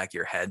voice in the back of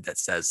your head that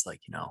says,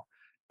 like,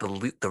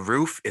 the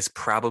roof is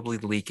probably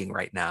leaking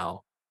right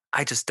now.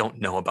 I just don't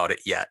know about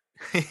it yet.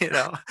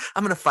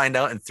 I'm going to find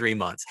out in 3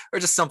 months or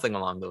just something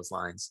along those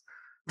lines.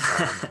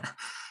 Um,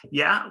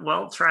 Yeah,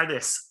 well, try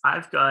this.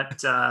 I've got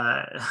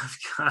the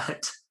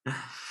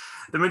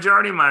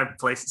majority of my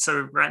places.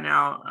 So right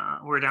now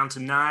we're down to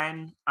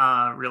 9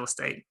 real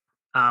estate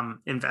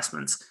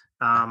investments.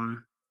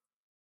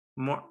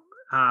 More,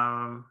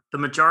 the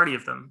majority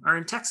of them are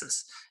in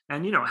Texas.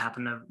 And you know what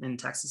happened in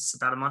Texas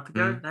about a month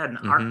ago? They had an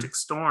mm-hmm. Arctic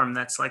storm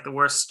that's like the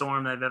worst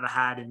storm they've ever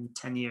had in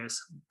 10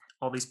 years.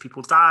 All these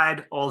people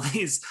died. All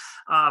these,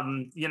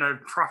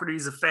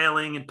 properties are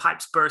failing and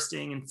pipes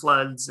bursting and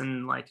floods.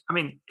 And like, I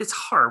mean, it's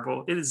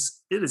horrible. It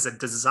is a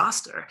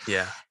disaster.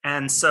 Yeah.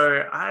 And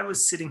so I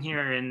was sitting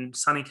here in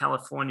sunny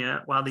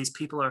California while these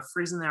people are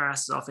freezing their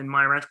asses off in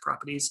my rental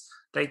properties.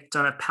 They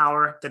don't have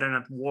power. They don't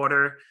have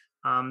water.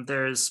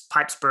 There's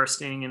pipes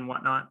bursting and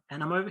whatnot.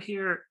 And I'm over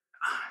here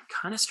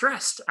kind of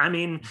stressed. I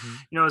mean,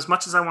 Mm-hmm. as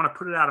much as I want to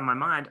put it out of my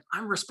mind,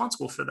 I'm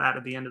responsible for that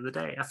at the end of the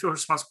day. I feel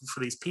responsible for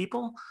these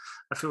people.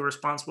 I feel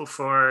responsible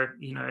for,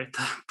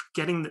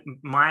 getting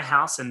my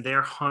house and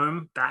their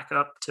home back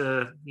up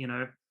to,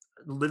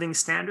 living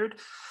standard.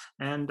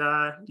 And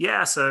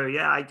so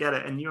I get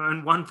it. And you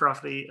own one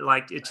property,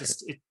 like Right. it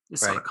sort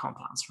Right. of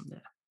compounds from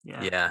there.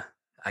 Yeah. Yeah.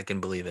 I can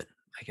believe it.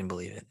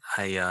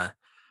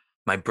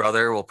 My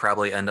brother will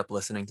probably end up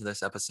listening to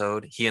this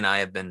episode. He and I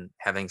have been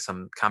having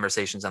some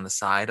conversations on the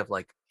side of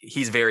like,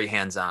 he's very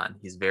hands on.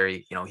 He's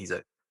very, he's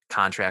a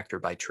contractor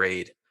by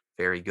trade,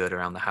 very good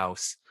around the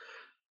house.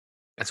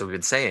 And so we've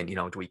been saying,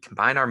 do we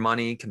combine our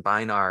money,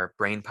 combine our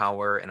brain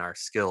power and our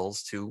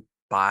skills to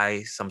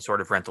buy some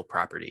sort of rental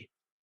property,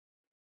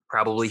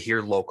 probably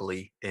here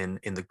locally in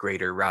the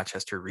greater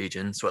Rochester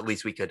region. So at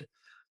least we could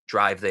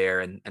drive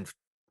there and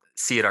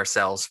see it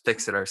ourselves,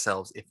 fix it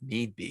ourselves if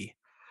need be.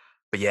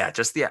 But yeah,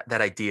 just that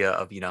idea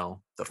of,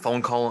 the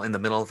phone call in the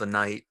middle of the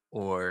night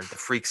or the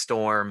freak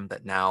storm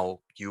that now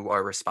you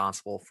are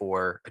responsible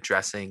for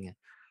addressing.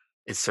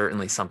 is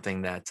certainly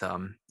something that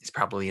is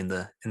probably in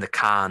the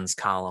cons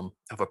column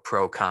of a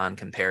pro con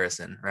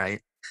comparison,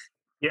 right?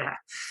 Yeah,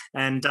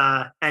 and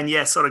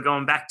yeah, sort of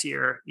going back to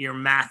your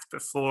math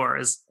before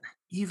is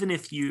even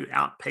if you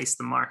outpace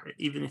the market,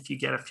 even if you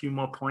get a few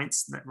more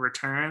points that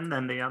return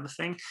than the other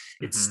thing,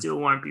 it Hmm. still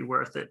won't be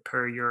worth it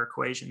per your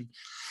equation.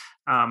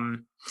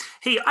 Um,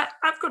 hey,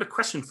 I've got a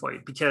question for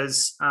you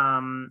because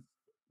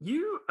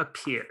you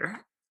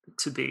appear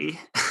to be,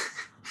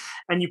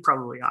 and you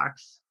probably are,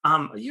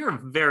 you're a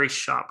very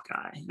sharp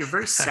guy. You're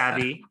very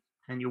savvy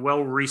and you're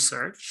well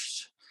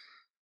researched.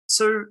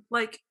 So,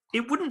 like,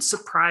 it wouldn't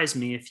surprise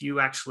me if you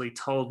actually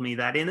told me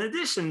that in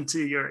addition to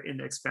your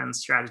index fund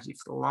strategy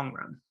for the long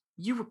run,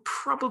 you were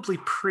probably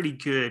pretty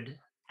good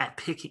at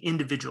picking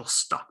individual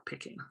stock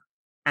picking.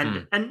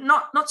 And Mm,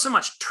 not so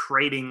much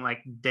trading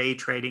like day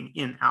trading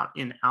in out,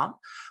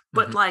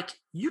 but hmm. like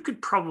you could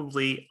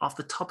probably off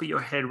the top of your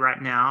head right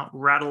now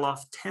rattle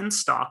off 10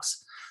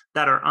 stocks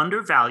that are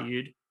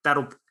undervalued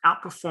that'll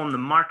outperform the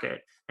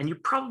market and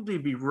you'd probably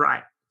be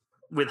right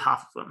with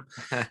half of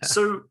them.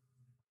 So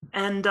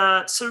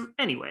so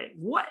anyway,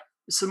 what?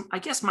 So I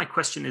guess my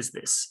question is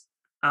this.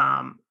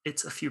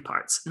 It's a few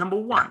parts. Number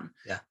Yeah, one,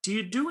 yeah. do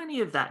you do any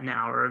of that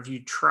now, or have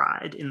you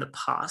tried in the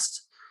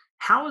past?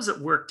 How has it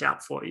worked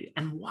out for you,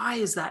 and why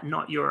is that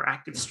not your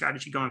active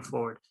strategy going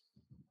forward?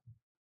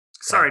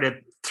 Okay. Sorry to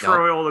Nope.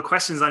 throw all the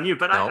questions on you,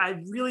 but Nope.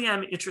 I really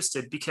am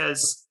interested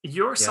because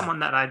you're Yeah. someone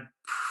that I'd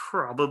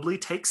probably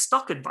take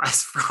stock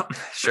advice from.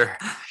 Sure.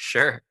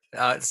 Sure.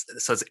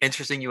 So it's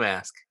interesting you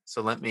ask.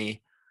 So let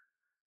me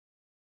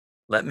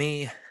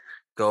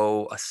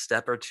go a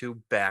step or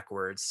two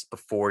backwards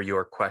before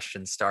your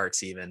question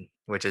starts, even,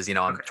 which is, I'm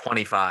Okay.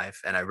 25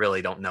 and I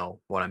really don't know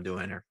what I'm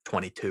doing, or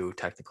 22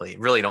 technically,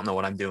 really don't know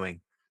what I'm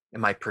doing.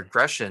 And my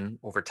progression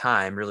over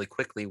time really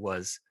quickly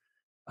was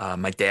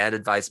my dad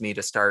advised me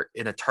to start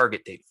in a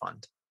target date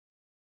fund.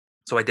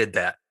 So I did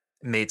that.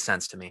 It made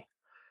sense to me.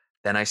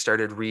 Then I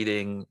started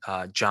reading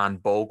John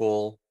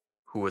Bogle,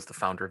 who was the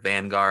founder of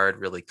Vanguard,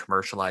 really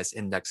commercialized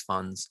index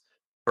funds.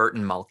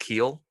 Burton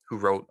Malkiel, who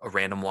wrote A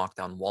Random Walk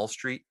Down Wall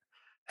Street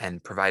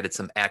and provided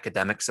some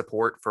academic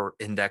support for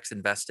index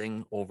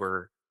investing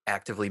over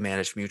actively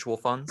managed mutual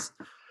funds.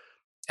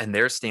 And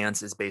their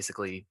stance is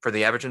basically, for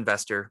the average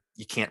investor,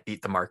 you can't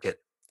beat the market,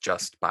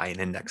 just buy an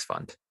index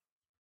fund.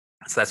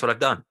 So that's what I've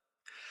done.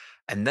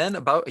 And then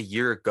about a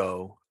year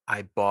ago,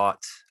 I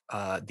bought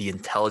The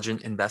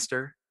Intelligent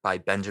Investor by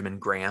Benjamin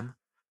Graham,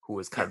 who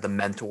was kind Yeah. of the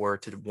mentor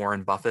to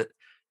Warren Buffett.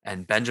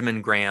 And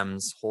Benjamin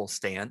Graham's whole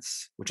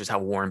stance, which is how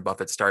Warren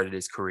Buffett started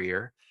his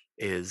career,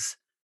 is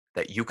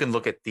that you can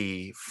look at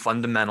the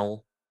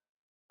fundamental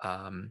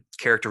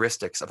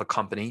characteristics of a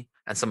company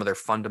and some of their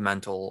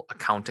fundamental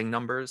accounting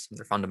numbers,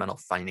 their fundamental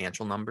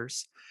financial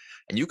numbers,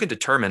 and you can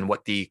determine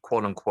what the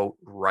quote unquote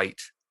right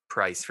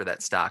price for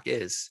that stock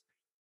is.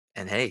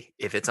 And hey,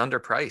 if it's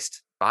underpriced,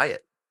 buy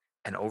it.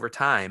 And over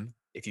time,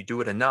 if you do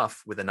it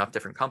enough with enough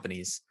different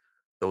companies,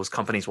 those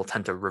companies will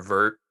tend to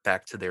revert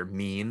back to their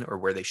mean or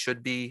where they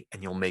should be,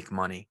 and you'll make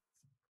money.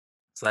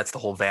 So that's the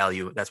whole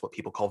value. That's what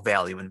people call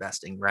value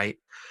investing, right?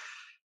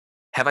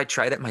 Have I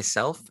tried it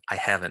myself? I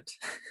haven't.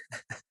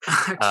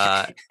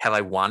 Okay. Have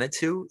I wanted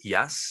to?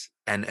 Yes.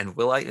 And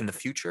will I in the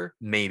future?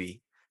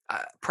 Maybe.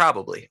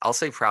 Probably. I'll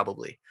say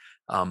probably.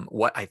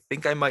 What I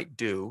think I might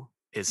do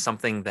is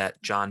something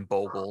that John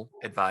Bogle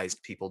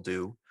advised people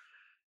do.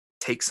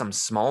 Take some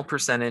small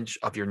percentage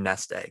of your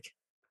nest egg.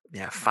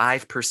 Yeah,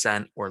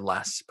 5% or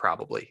less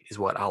probably is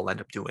what I'll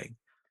end up doing.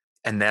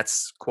 And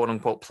that's quote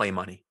unquote play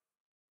money,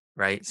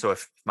 right? So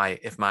if my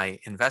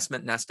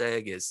investment nest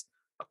egg is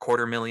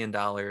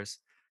 $250,000,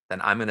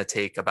 then I'm going to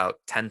take about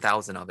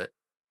 10,000 of it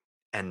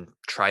and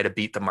try to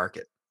beat the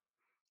market.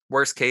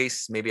 Worst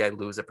case, maybe I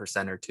lose a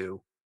percent or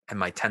two and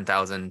my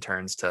 10,000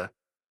 turns to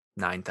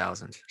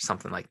 9,000,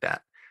 something like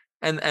that.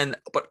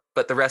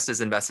 But the rest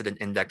is invested in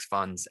index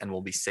funds and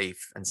will be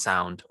safe and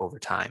sound over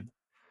time.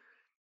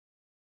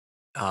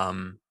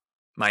 Um,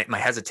 my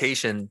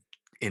hesitation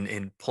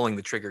in pulling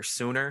the trigger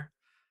sooner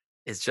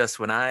is just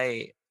when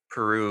I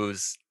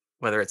peruse,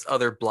 whether it's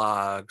other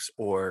blogs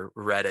or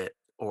Reddit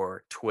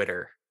or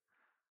Twitter.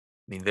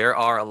 I mean, there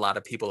are a lot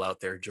of people out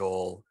there,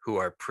 Joel, who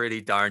are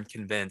pretty darn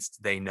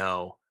convinced they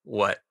know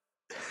what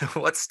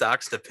what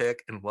stocks to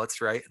pick and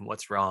what's right and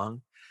what's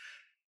wrong.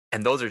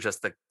 And those are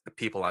just the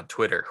people on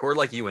Twitter who are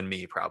like you and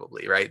me,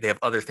 probably, right? They have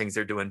other things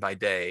they're doing by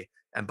day,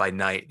 and by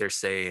night they're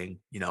saying,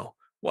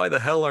 why the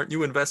hell aren't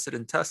you invested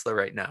in Tesla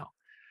right now?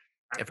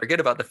 And forget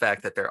about the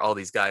fact that there are all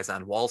these guys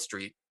on Wall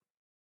Street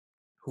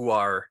who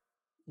are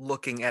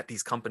looking at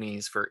these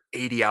companies for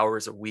 80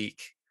 hours a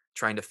week,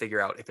 trying to figure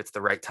out if it's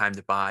the right time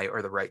to buy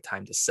or the right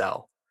time to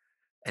sell.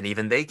 And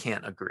even they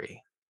can't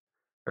agree,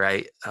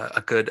 right?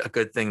 A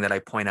good thing that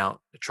I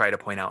try to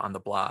point out on the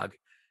blog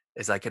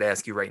is I could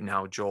ask you right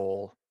now,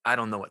 Joel, I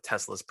don't know what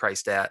Tesla's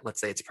priced at.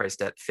 Let's say it's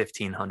priced at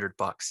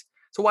 $1,500.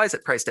 So why is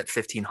it priced at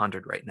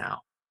 1,500 right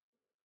now?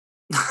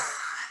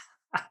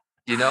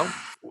 You know,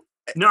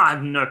 No, I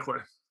have no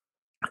clue.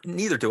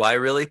 neither do I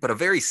really, but a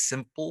very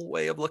simple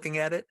way of looking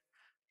at it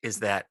is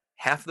that,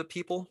 half the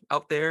people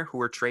out there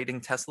who are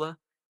trading Tesla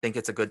think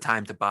it's a good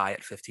time to buy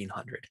at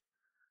 1500,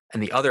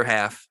 and the other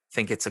half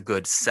think it's a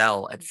good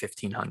sell at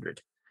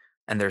 1500.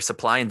 And their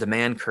supply and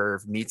demand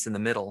curve meets in the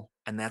middle,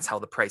 and that's how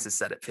the price is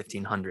set at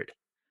 1500.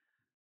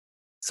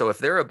 So if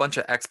there are a bunch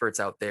of experts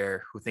out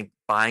there who think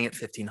buying at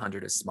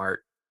 1500 is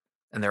smart,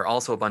 and there are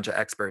also a bunch of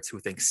experts who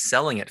think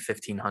selling at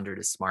 1500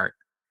 is smart,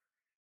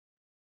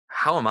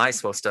 how am I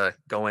supposed to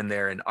go in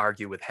there and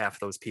argue with half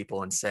those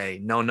people and say,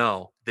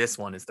 no, this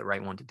one is the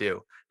right one to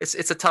do? It's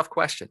a tough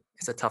question.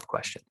 It's a tough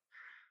question.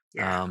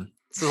 Yeah.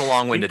 This is a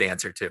long-winded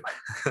answer too.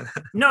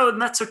 No,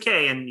 that's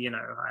okay. And,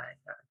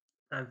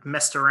 I've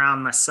messed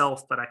around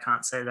myself, but I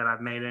can't say that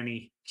I've made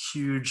any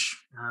huge,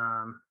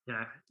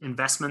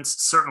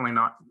 investments, certainly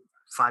not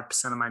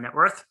 5% of my net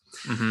worth.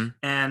 Mm-hmm.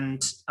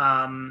 And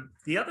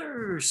the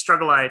other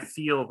struggle I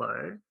feel,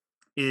 though,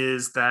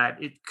 is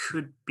that it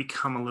could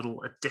become a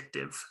little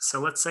addictive. So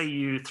let's say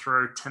you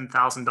throw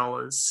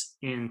 $10,000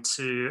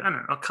 into, I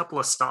don't know, a couple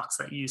of stocks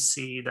that you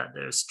see that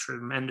there's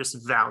tremendous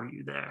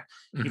value there.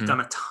 Mm-hmm. You've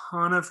done a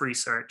ton of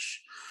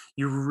research.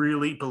 You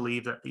really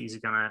believe that these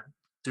are going to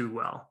do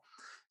well.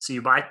 So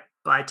you buy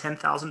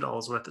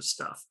 $10,000 worth of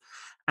stuff.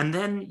 And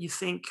then you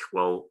think,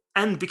 well,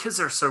 and because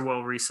they're so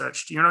well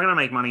researched, you're not going to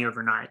make money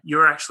overnight.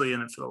 You're actually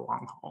in it for the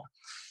long haul.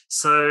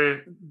 So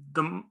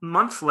the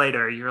month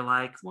later, you're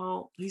like,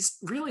 well, these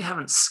really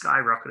haven't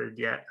skyrocketed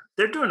yet.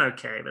 They're doing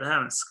okay, but they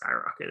haven't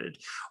skyrocketed.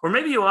 Or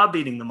maybe you are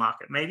beating the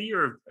market. Maybe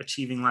you're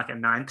achieving like a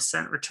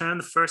 9% return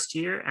the first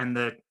year and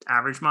the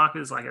average market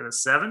is like at a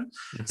 7.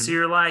 Mm-hmm. So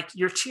you're like,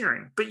 you're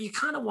cheering, but you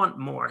kind of want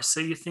more. So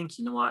you think,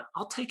 you know what,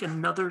 I'll take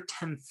another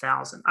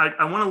 10,000.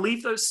 I want to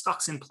leave those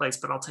stocks in place,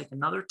 but I'll take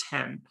another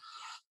 10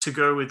 to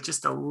go with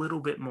just a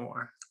little bit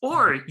more.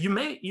 Or you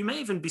may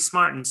even be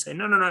smart and say,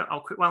 no,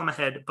 I'll quit while I'm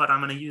ahead, but I'm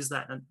going to use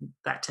that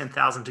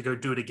 10,000 to go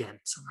do it again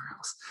somewhere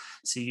else.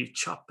 So you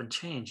chop and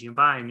change, you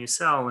buy and you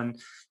sell, and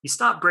you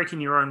start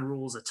breaking your own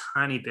rules a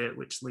tiny bit,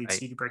 which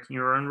leads you to breaking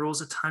your own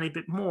rules a tiny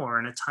bit more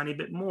and a tiny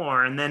bit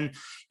more. And then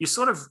you're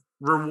sort of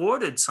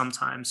rewarded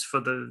sometimes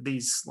for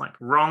these like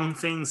wrong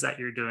things that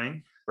you're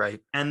doing. Right.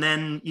 And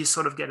then you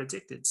sort of get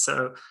addicted.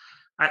 So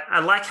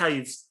I like how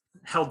you've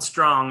held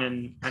strong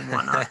and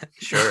whatnot.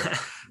 Sure.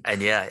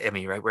 And yeah, I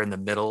mean, right, we're in the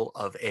middle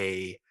of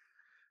a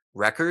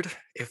record,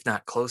 if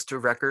not close to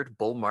record,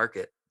 bull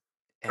market.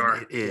 And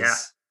Sure.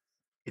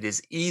 it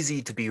is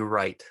easy to be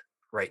right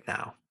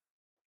now.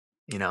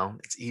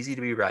 It's easy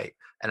to be right.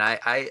 And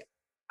I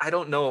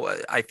don't know.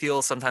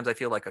 Sometimes I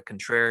feel like a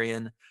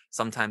contrarian.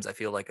 Sometimes I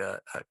feel like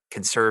a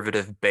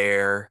conservative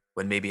bear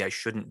when maybe I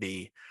shouldn't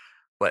be.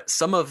 But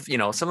some of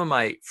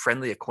my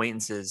friendly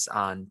acquaintances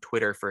on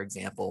Twitter, for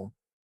example,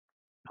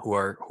 who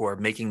are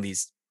making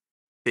these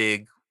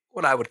big,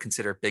 what I would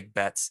consider big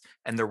bets,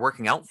 and they're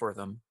working out for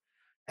them,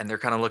 and they're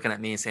kind of looking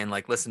at me and saying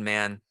like, listen,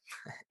 man,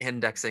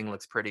 indexing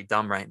looks pretty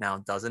dumb right now,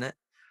 doesn't it?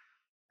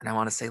 And I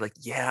want to say like,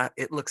 yeah,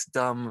 it looks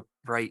dumb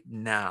right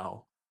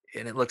now,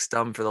 and it looks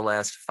dumb for the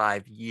last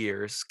 5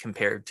 years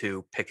compared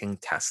to picking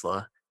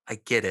Tesla. I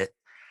get it,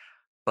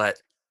 but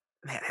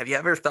man, have you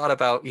ever thought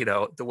about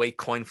the way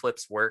coin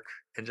flips work,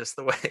 and just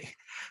the way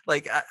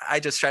like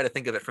I just try to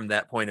think of it from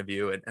that point of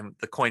view, and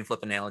the coin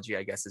flip analogy,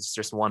 I guess, is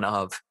just one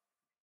of,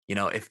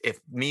 if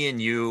me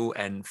and you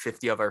and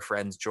 50 of our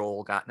friends,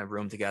 Joel, got in a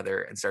room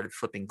together and started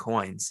flipping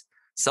coins,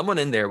 someone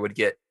in there would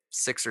get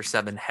 6 or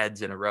 7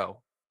 heads in a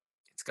row.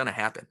 It's going to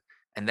happen.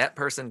 And that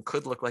person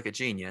could look like a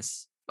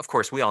genius. Of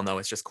course, we all know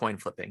it's just coin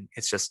flipping.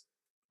 It's just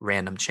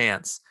random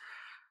chance.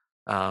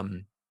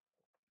 And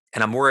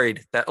I'm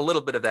worried that a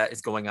little bit of that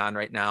is going on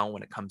right now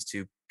when it comes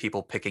to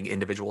people picking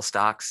individual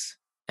stocks,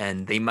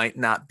 and they might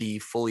not be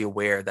fully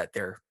aware that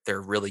they're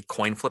really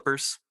coin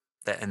flippers,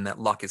 and that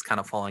luck is kind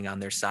of falling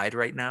on their side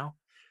right now.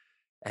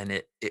 And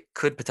it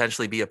could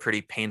potentially be a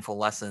pretty painful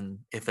lesson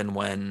if and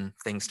when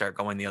things start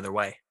going the other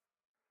way.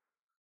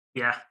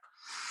 Yeah.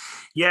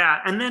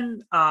 And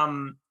then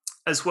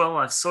as well,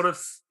 I've sort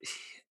of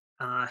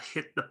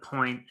hit the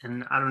point,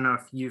 and I don't know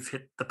if you've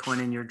hit the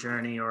point in your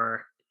journey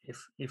or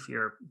if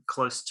you're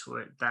close to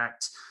it,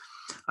 that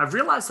I've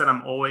realized that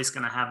I'm always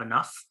going to have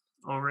enough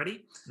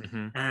already.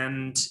 Mm-hmm.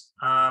 And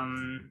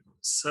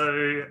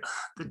so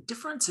the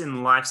difference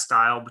in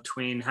lifestyle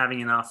between having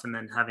enough and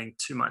then having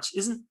too much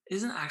isn't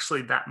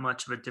actually that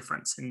much of a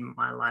difference in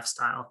my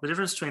lifestyle. The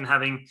difference between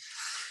having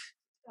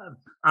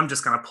I'm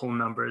just going to pull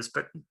numbers,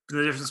 but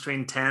the difference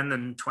between $10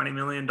 and $20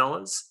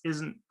 million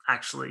isn't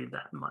actually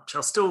that much.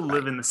 I'll still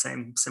live in the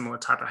same similar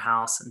type of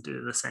house and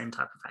do the same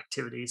type of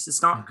activities.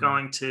 It's not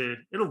going to,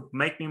 it'll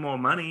make me more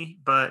money,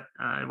 but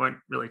it won't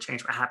really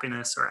change my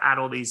happiness or add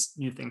all these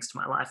new things to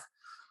my life.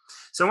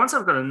 So once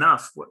I've got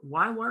enough,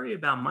 why worry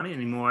about money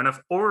anymore? And I'm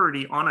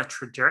already on a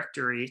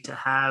trajectory to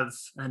have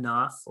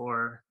enough,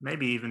 or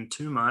maybe even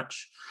too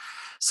much.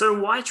 So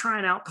why try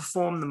and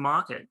outperform the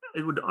market?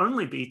 It would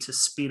only be to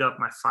speed up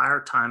my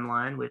FIRE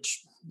timeline,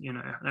 which,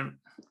 I don't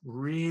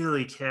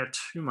really care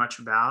too much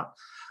about.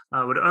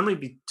 Would only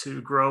be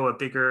to grow a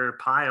bigger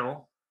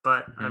pile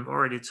but Mhm. I've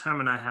already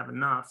determined I have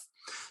enough.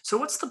 So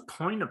what's the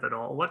point of it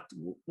all? What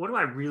do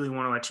I really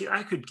want to achieve?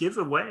 I could give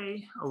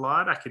away a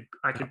lot. I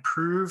Yep. could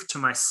prove to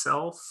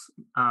myself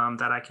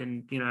that I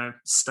can,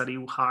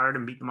 study hard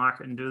and beat the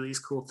market and do these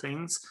cool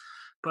things.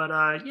 But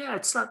yeah,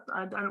 it's not.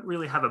 I don't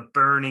really have a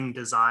burning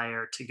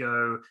desire to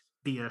go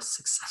be a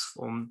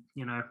successful,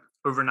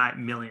 overnight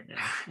millionaire.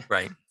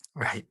 Right.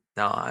 Right.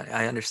 No,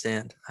 I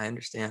understand. I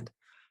understand.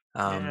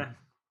 Um, Yeah.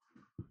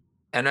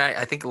 and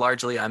I think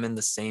largely I'm in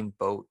the same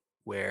boat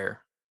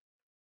where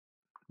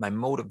my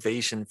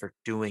motivation for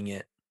doing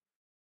it,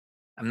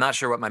 I'm not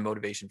sure what my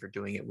motivation for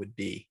doing it would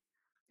be.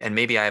 And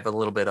maybe I have a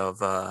little bit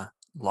of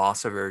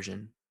loss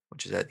aversion,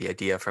 which is the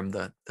idea from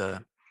the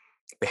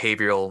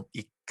behavioral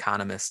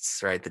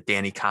economists, right? The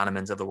Dan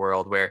Economans of the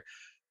world, where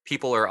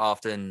people are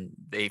often,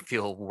 they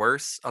feel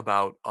worse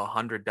about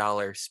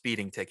 $100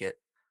 speeding ticket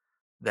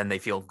than they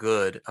feel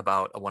good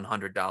about a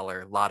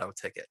 $100 lotto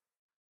ticket.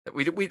 That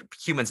we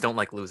humans don't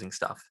like losing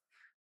stuff,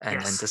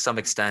 and to Yes. some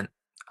extent,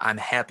 I'm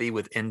happy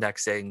with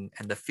indexing,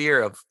 and the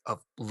fear of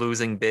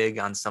losing big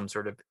on some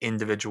sort of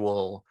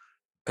individual,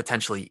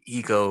 potentially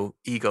ego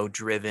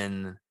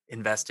driven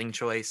investing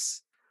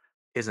choice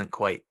isn't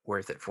quite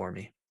worth it for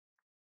me.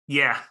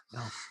 Yeah.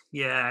 No.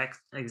 Yeah,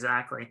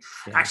 exactly.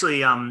 Yeah. Actually,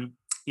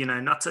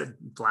 not to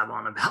blab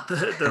on about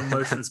the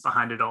emotions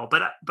behind it all,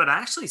 but I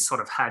actually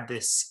sort of had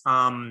this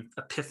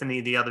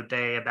epiphany the other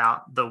day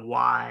about the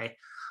why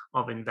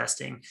of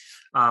investing.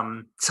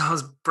 So I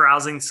was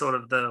browsing sort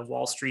of the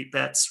Wall Street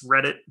Bets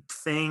Reddit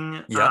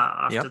thing Yep.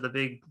 after Yep. the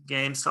big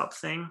GameStop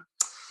thing,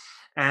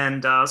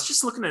 and I was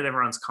just looking at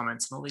everyone's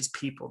comments and all these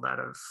people that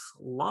have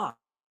lost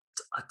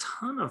a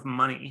ton of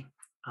money,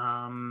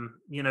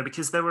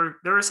 because they were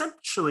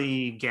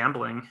essentially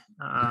gambling,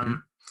 Hmm.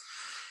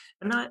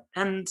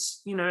 and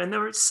they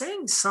were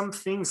saying some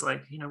things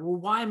like, well,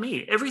 why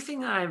me?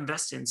 Everything I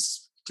invest in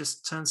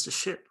just turns to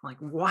shit. Like,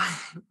 why?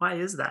 Why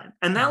is that?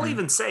 And they'll Hmm.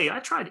 even say, I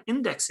tried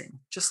indexing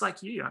just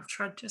like you. I've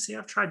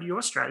tried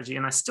your strategy,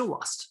 and I still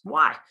lost.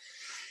 Why?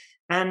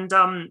 And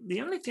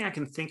the only thing I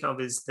can think of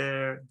is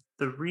the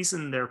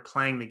reason they're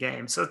playing the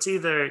game. So it's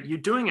either you're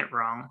doing it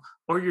wrong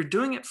or you're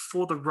doing it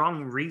for the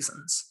wrong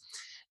reasons.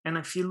 And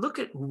if you look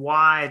at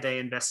why they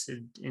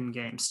invested in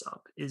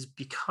GameStop, is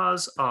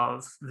because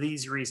of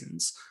these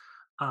reasons.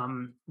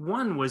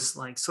 One was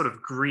like sort of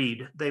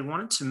greed. They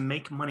wanted to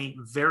make money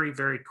very,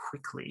 very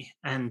quickly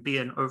and be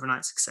an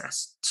overnight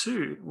success.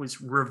 Two was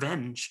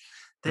revenge.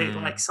 They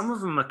like Mm. some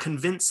of them are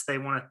convinced they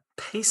want to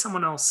pay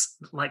someone else,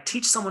 like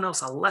teach someone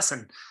else a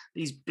lesson.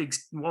 These big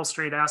Wall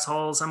Street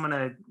assholes, I'm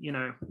gonna,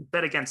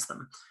 bet against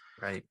them.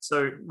 Right.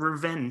 So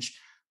revenge,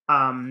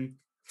 um,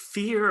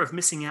 fear of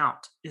missing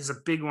out is a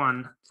big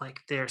one. Like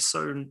they're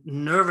so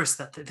nervous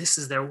that this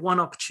is their one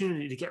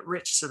opportunity to get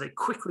rich, so they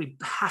quickly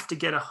have to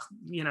get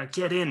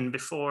in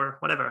before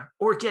whatever,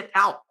 or get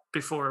out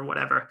before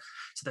whatever.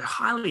 So they're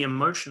highly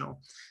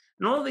emotional,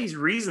 and all these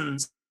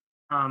reasons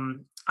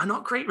are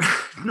not great,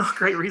 not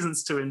great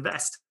reasons to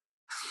invest.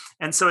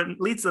 And so it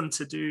leads them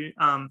to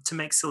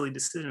make silly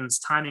decisions,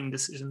 timing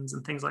decisions,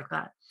 and things like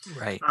that.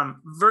 Right.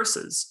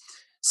 Versus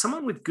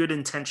someone with good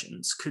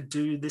intentions could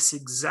do this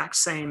exact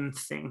same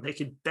thing. They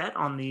could bet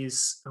on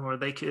these, or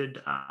they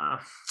could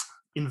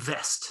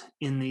invest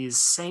in these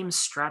same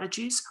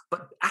strategies,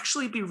 but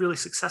actually be really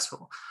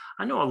successful.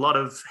 I know a lot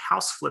of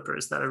house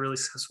flippers that are really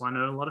successful. I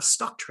know a lot of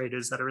stock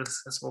traders that are really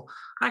successful.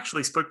 I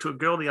actually spoke to a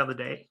girl the other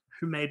day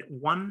who made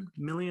 $1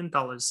 million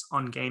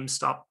on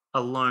GameStop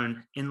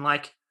alone in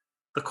like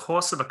the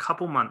course of a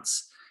couple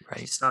months.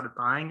 She Right. started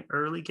buying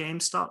early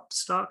GameStop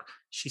stock.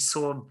 She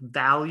saw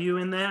value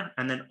in there,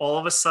 and then all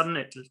of a sudden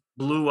it just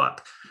blew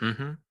up.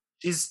 Hmm.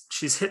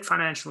 She's hit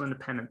financial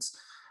independence.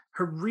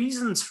 Her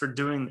reasons for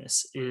doing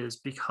this is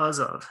because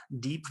of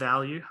deep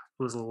value.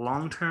 It was a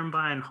long-term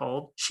buy and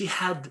hold. She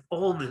had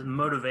all the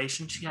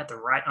motivation. She had the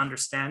right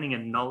understanding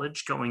and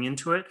knowledge going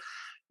into it.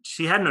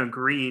 She had no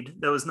greed.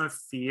 There was no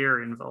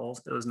fear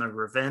involved. There was no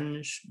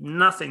revenge,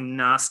 nothing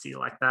nasty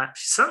like that.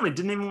 She certainly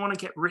didn't even want to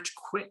get rich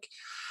quick.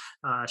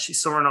 She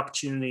saw an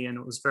opportunity, and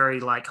it was very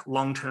like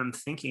long-term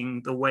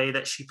thinking the way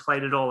that she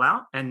played it all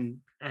out and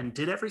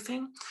did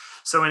everything.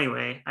 So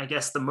anyway, I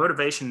guess the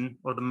motivation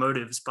or the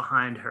motives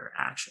behind her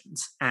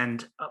actions,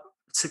 and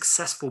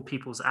successful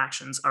people's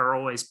actions, are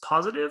always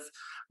positive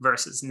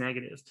versus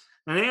negative.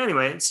 And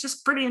anyway, it's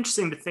just pretty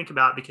interesting to think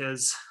about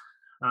because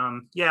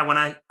yeah, when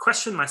I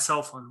question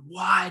myself on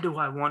why do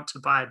I want to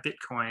buy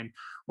Bitcoin,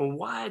 or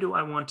why do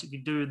I want to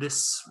do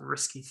this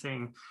risky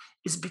thing,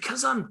 is it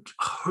because I'm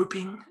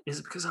hoping? Is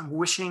it because I'm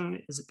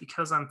wishing? Is it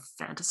because I'm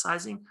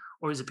fantasizing?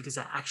 Or is it because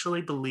I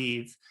actually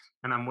believe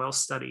and I'm well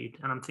studied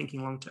and I'm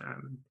thinking long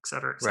term, et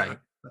cetera, et cetera?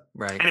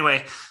 Right. Right.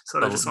 Anyway,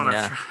 sort of just want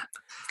Yeah. to.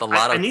 The I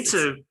lotto. need It's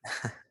to.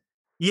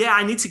 Yeah,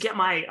 I need to get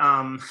my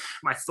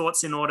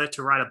thoughts in order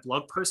to write a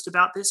blog post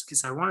about this,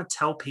 because I want to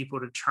tell people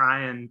to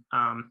try and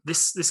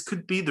this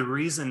could be the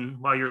reason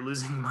why you're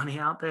losing money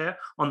out there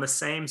on the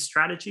same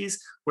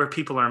strategies where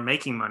people are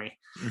making money,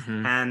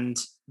 hmm and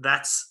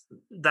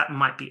that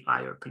might be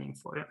eye opening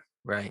for you.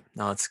 Right.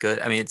 No, it's good.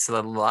 I mean, it's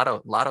a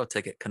lotto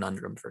ticket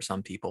conundrum for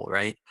some people,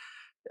 right?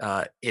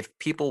 If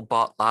people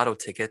bought lotto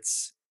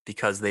tickets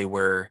because they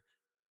were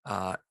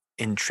uh,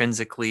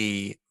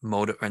 intrinsically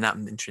or not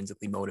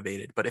intrinsically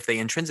motivated, but if they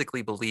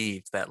intrinsically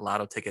believed that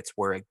lotto tickets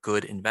were a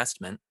good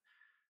investment,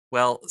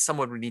 well,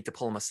 someone would need to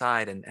pull them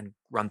aside and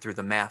run through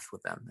the math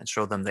with them and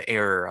show them the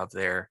error of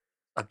their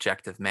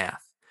objective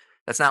math.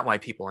 That's not why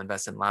people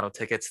invest in lotto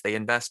tickets. They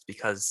invest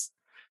because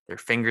their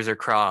fingers are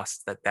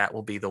crossed that that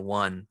will be the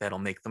one that'll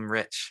make them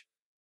rich.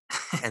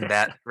 And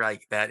that,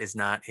 right, that is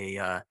not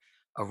a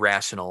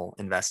rational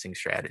investing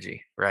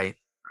strategy, right?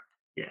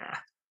 Yeah.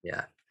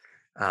 Yeah.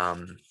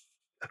 Um,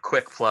 a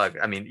quick plug.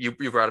 I mean, you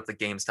brought up the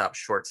GameStop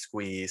short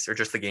squeeze or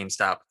just the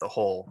GameStop, the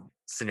whole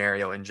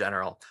scenario in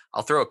general.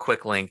 I'll throw a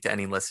quick link to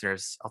any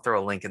listeners. I'll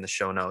throw a link in the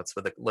show notes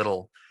with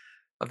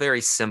a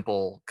very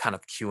simple kind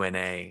of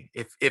Q&A.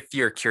 If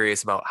you're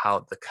curious about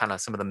how the kind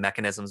of some of the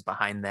mechanisms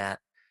behind that,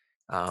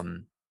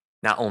 um,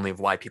 not only of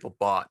why people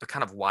bought, but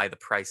kind of why the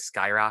price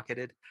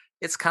skyrocketed.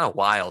 It's kind of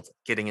wild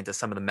getting into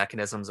some of the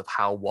mechanisms of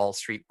how Wall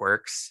Street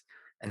works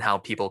and how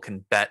people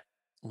can bet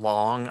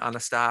long on a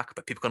stock,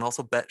 but people can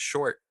also bet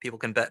short. People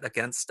can bet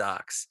against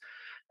stocks,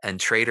 and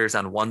traders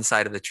on one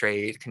side of the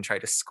trade can try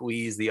to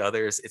squeeze the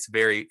others.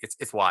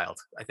 It's wild,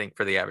 I think,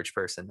 for the average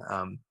person.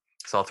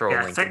 So I'll throw a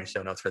Yeah. link in the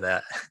show notes for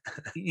that.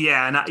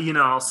 Yeah, and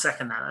I'll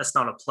second that. That's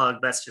not a plug.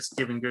 That's just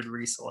giving good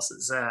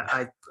resources.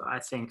 I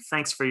think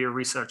thanks for your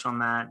research on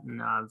that,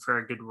 and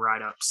very good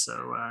write up.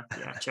 So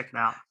yeah, check it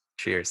out.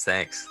 Cheers.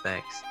 Thanks.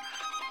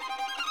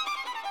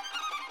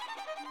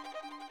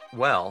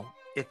 Well,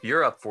 if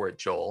you're up for it,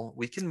 Joel,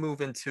 we can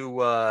move into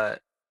what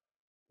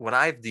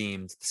I've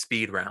deemed the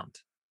speed round,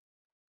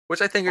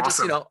 which I think are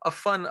just,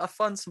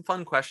 Awesome. some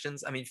fun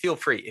questions. I mean, feel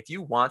free if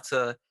you want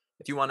to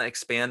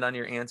expand on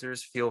your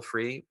answers, feel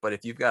free. But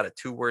if you've got a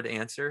 2-word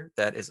answer,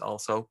 that is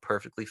also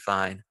perfectly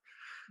fine.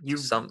 You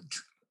Some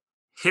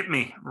hit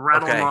me,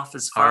 rattle them Okay. off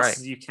as All fast right.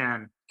 as you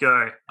can.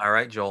 Go. All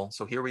right, Joel.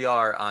 So here we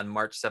are on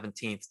March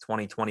 17th,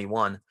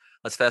 2021.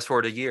 Let's fast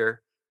forward a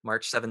year,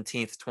 March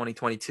 17th,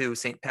 2022,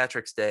 St.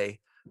 Patrick's Day.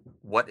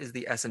 What is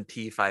the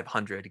S&P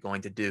 500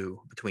 going to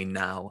do between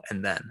now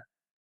and then?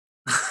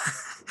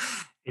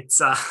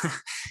 it's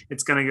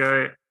it's gonna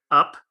go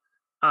up,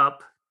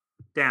 up,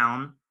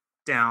 down,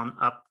 down,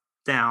 up,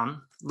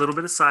 down, a little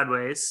bit of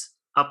sideways,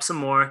 up some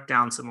more,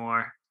 down some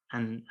more,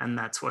 and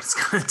that's what it's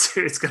gonna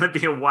do. It's gonna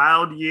be a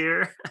wild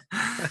year.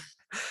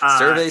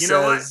 Survey You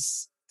know what?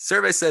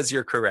 says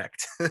you're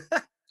correct.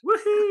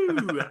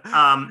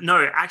 Woohoo!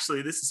 No,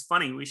 actually, this is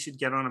funny. We should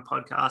get on a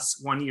podcast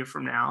 1 year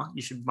from now.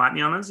 You should invite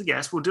me on as a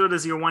guest. We'll do it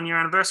as your 1 year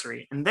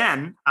anniversary, and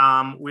then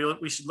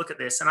we should look at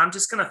this. And I'm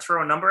just going to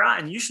throw a number out,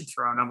 and you should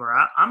throw a number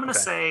out. I'm going to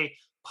Okay. say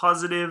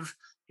positive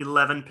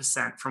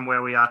 11% from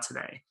where we are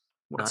today.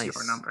 What's your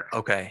Nice. number?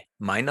 Okay.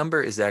 My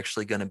number is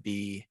actually going to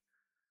be,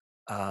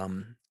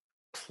 I'm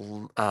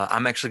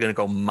actually going to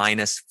go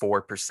minus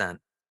 4%.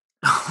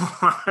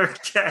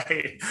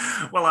 Okay.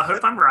 Well, I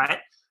hope I'm right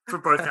for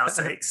both our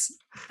sakes.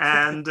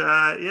 And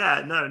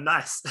yeah, no,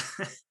 nice.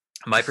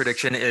 My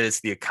prediction is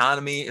the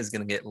economy is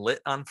going to get lit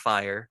on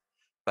fire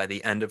by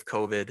the end of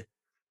COVID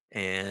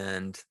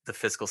and the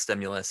fiscal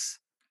stimulus,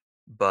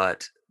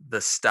 but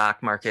the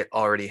stock market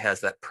already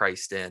has that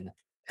priced in,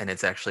 and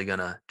it's actually going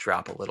to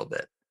drop a little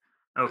bit.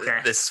 Okay.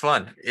 This is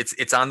fun.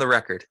 It's on the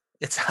record.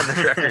 It's on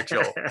the record,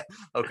 Joel.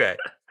 Okay.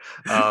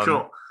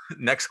 Cool.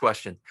 Next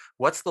question.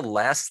 What's the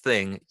last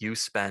thing you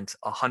spent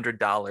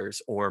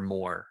 $100 or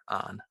more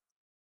on?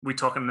 We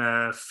talking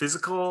the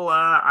physical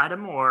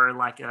item or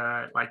like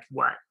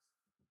what?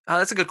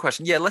 That's a good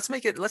question. Yeah, let's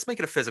make it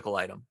a physical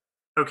item.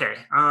 Okay.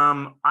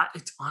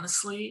 It's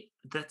honestly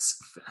that's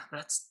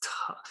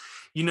tough.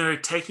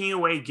 Taking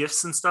away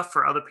gifts and stuff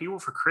for other people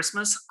for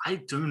Christmas, I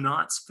do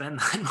not spend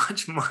that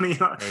much money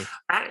on.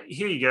 Hey.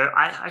 Here you go.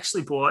 I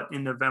actually bought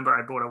in November.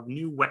 I bought a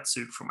new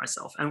wetsuit for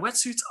myself, and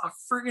wetsuits are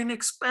friggin'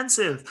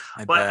 expensive.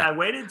 bet. I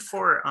waited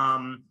for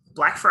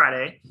Black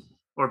Friday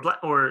or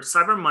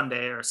Cyber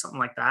Monday or something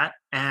like that,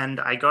 and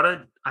I got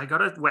a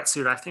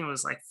wetsuit. I think it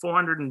was like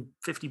 $450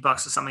 or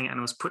something, and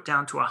it was put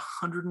down to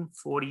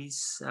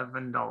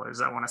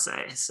 $147. I want to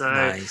say so.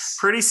 Nice.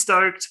 Pretty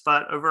stoked,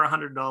 but over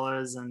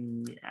 $100,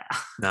 and yeah.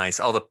 Nice.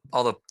 All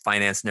the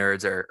finance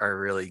nerds are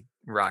really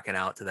rocking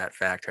out to that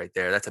fact right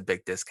there. That's a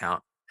big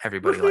discount.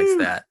 Everybody likes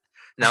that.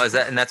 Now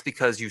and that's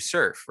because you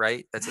surf,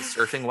 right? That's a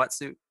surfing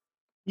wetsuit.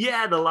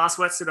 Yeah, the last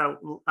wetsuit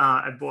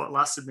I bought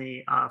lasted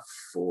me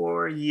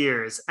 4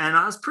 years, and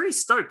I was pretty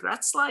stoked.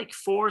 That's like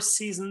 4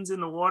 seasons in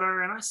the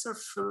water, and I surf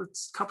for a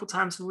couple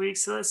times a week,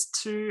 so that's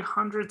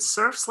 200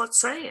 surfs, let's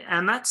say,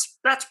 and that's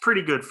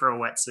pretty good for a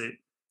wetsuit.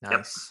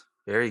 Nice.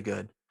 Yep. Very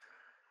good.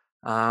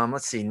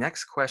 Let's see.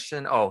 Next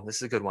question. Oh, this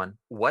is a good one.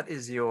 What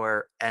is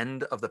your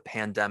end of the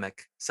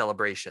pandemic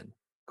celebration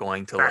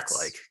going to look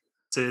like?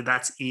 Dude,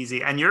 that's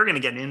easy. And you're going to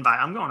get an invite.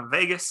 I'm going to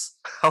Vegas.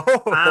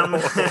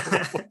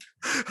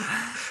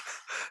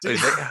 Dude,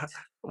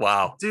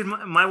 wow. Dude,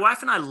 my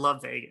wife and I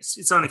love Vegas.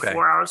 It's only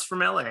 4 hours from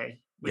LA.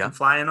 We can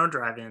fly in or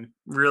drive in.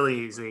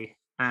 Really easy.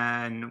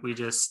 And we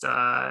just,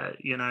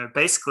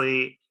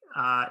 basically,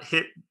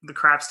 hit the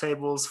craps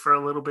tables for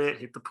a little bit,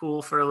 hit the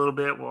pool for a little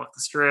bit, walk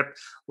the strip,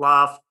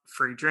 laugh,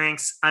 free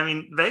drinks. I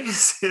mean,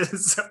 Vegas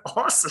is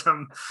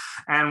awesome,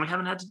 and we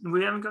haven't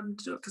gotten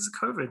to do it because of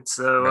COVID.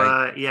 So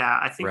Right. yeah,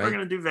 I think we're Right.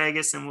 gonna do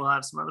Vegas, and we'll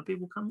have some other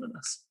people come with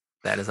us.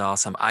 That is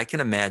awesome. I can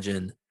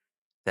imagine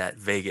that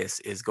Vegas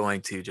is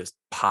going to just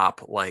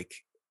pop like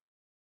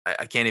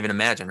I can't even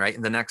imagine, right?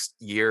 In the next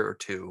year or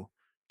two,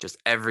 just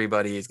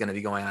everybody is going to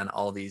be going on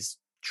all these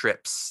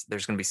trips.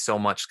 There's going to be so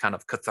much kind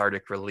of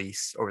cathartic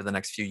release over the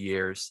next few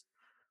years.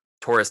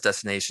 Tourist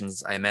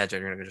destinations, I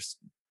imagine, are going to just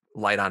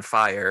light on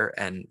fire,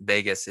 and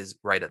Vegas is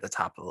right at the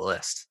top of the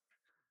list.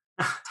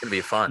 It's going to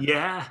be fun.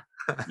 Yeah,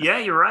 yeah,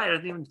 you're right. I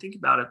didn't even think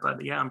about it,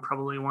 but yeah, I'm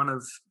probably one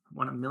of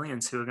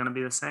millions who are going to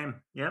be the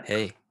same. Yep.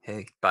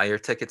 Hey, buy your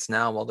tickets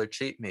now while they're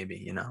cheap,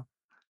 maybe. Yeah.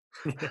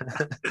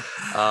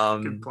 Good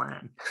um,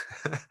 plan.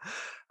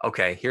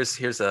 okay, here's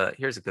a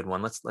good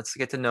one. Let's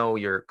get to know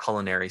your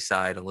culinary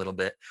side a little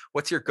bit.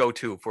 What's your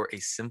go-to for a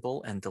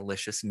simple and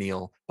delicious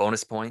meal?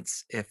 Bonus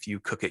points if you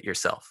cook it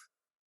yourself.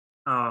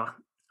 Oh,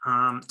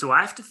 do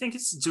I have to think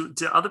do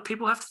other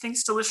people have to think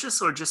it's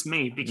delicious or just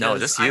me? No, Because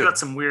just I got you.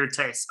 some weird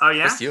tastes. Oh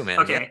yeah? Just you, man.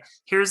 Yeah. Okay.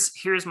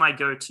 Here's my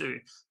go-to.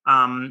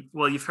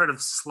 Well, you've heard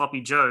of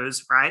sloppy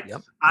joes, right?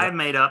 Yep. I Yep.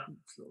 made up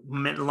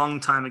a long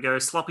time ago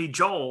sloppy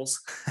joels,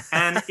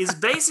 and is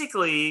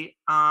basically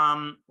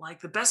like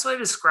the best way to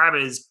describe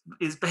it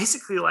is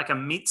basically like a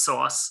meat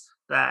sauce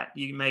that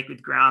you make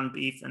with ground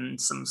beef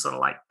and some sort of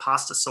like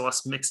pasta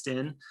sauce mixed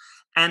in,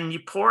 and you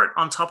pour it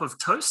on top of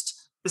toast.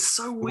 It's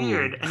so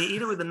weird, Ooh. and you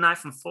eat it with a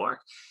knife and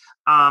fork.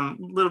 A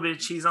little bit of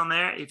cheese on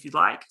there if you'd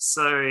like.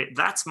 So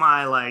that's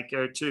my like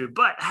go-to.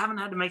 But I haven't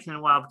had to make it in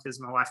a while because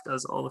my wife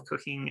does all the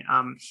cooking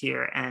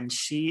here, and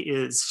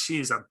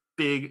she's a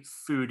big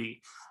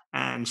foodie,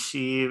 and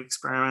she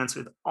experiments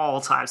with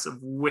all types of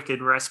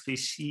wicked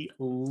recipes. She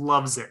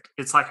loves it.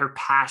 It's like her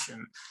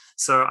passion.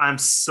 So I'm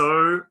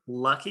so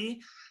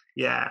lucky.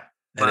 Yeah.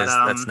 But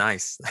That's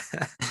nice.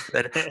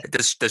 That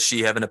does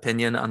she have an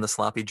opinion on the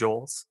sloppy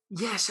joels?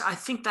 yes, I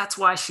think that's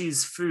why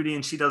she's foodie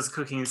and she does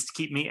cooking, is to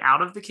keep me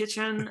out of the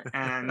kitchen,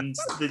 and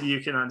that you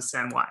can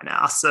understand why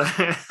now. So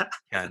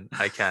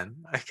I can.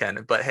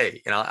 But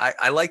hey,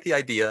 I like the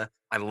idea.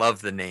 I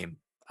love the name.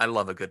 I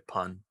love a good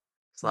pun.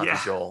 Sloppy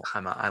yeah, Joel.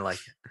 I like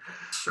it.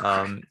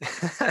 sure.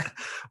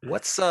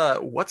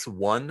 What's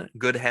one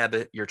good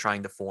habit you're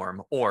trying to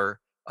form,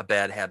 or a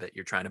bad habit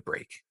you're trying to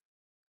break?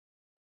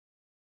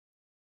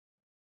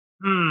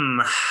 Hmm.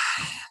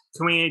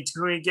 Can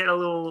we get a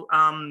little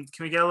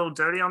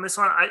dirty on this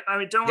one?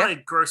 I don't Yeah, want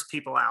to gross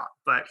people out,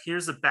 but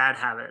here's a bad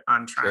habit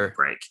I'm trying to sure.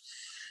 break.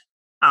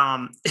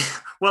 Um,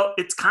 well,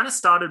 it's kind of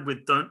started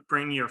with don't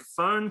bring your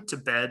phone to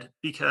bed,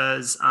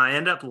 because I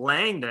end up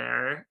laying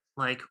there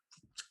like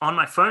on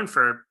my phone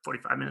for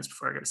 45 minutes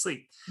before I go to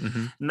sleep.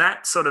 Hmm. And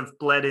that sort of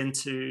bled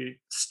into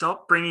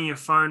stop bringing your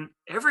phone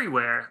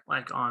everywhere,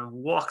 like on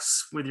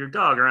walks with your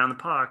dog around the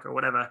park or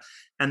whatever.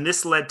 And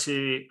this led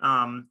to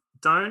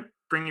don't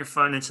bring your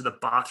phone into the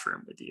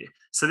bathroom with you.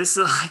 So this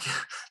is like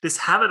this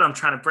habit I'm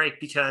trying to break,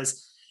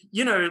 because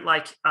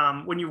like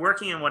when you're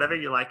working and whatever,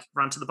 you like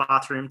run to the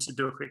bathroom to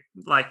do a quick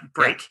like Yeah,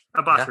 break, a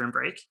yeah, bathroom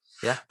break.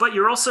 yeah. But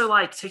you're also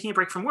like taking a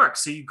break from work.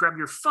 So you grab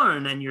your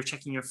phone and you're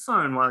checking your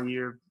phone while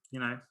you're,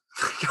 going to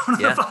the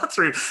Yeah,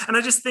 bathroom. And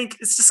I just think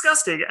it's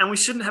disgusting. And we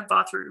shouldn't have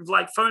bathroom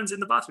like phones in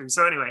the bathroom.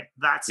 So anyway,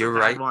 that's a you're bad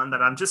right. one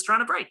that I'm just trying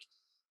to break.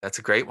 That's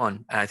a great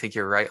one. And I think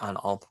you're right on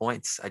all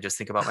points. I just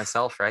think about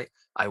myself, right?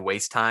 I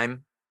waste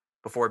time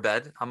before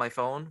bed on my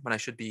phone when I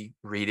should be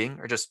reading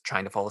or just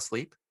trying to fall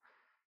asleep.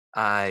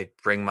 I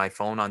bring my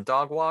phone on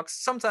dog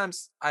walks.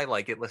 Sometimes I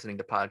like it listening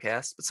to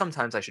podcasts, but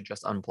sometimes I should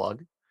just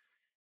unplug.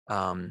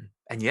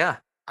 And yeah,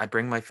 I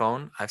bring my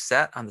phone. I've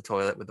sat on the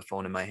toilet with the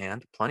phone in my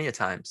hand plenty of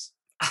times.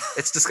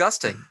 It's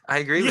disgusting. I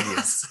agree with you.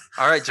 Yes.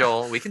 All right,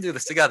 Joel, we can do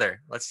this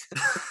together. Let's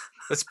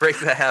let's break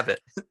the habit.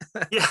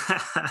 Yeah.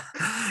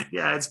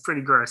 Yeah, it's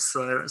pretty gross.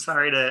 So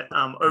sorry to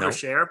Nope.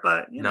 overshare,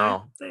 but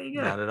No, there you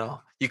go. not at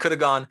all. You could have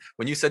gone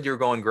when you said you were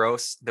going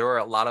gross. There were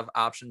a lot of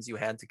options you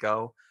had to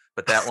go,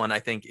 but that one I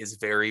think is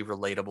very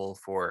relatable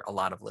for a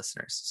lot of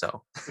listeners.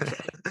 So,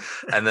 Okay.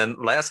 and then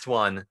last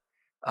one,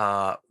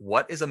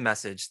 what is a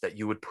message that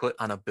you would put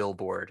on a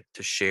billboard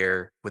to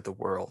share with the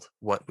world?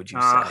 What would you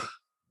Uh, say?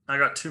 I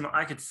got too much.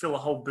 I could fill a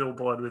whole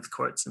billboard with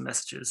quotes and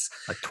messages.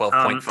 Like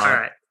 12-point All font?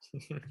 right.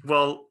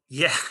 Well,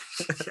 yeah,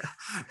 yeah.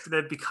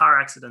 There'd be car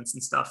accidents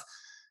and stuff.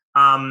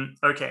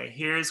 Okay,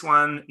 here's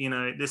one.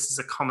 This is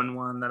a common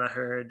one that I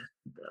heard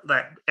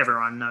that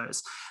everyone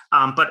knows.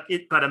 But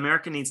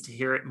America needs to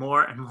hear it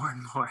more and more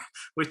and more,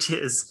 which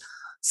is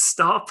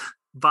stop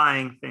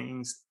buying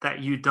things that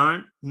you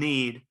don't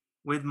need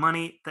with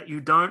money that you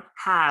don't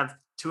have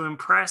to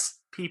impress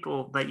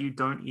people that you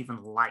don't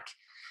even like.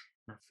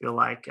 I feel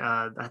like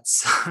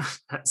that's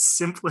as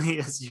simply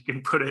as you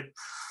can put it.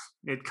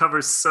 It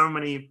covers so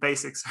many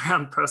basics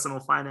around personal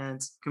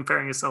finance,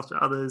 comparing yourself to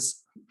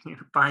others,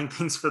 buying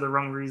things for the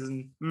wrong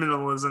reason,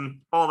 minimalism,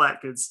 all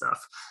that good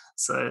stuff.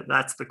 So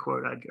that's the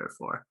quote I'd go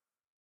for.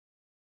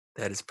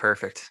 That is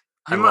perfect.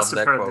 I You must love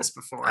have that heard quote. this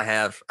before. I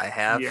have.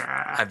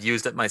 Yeah. I've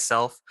used it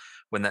myself.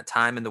 When that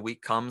time in the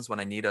week comes when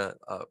I need a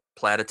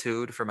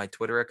platitude for my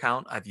Twitter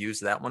account, I've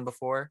used that one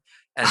before.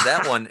 And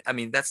that one, I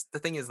mean, that's the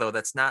thing is though,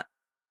 that's not,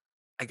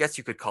 I guess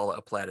you could call it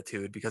a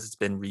platitude because it's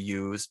been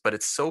reused, but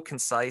it's so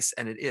concise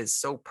and it is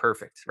so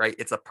perfect, right?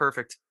 It's a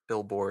perfect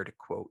billboard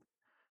quote,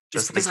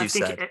 It's just because like I you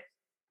think said.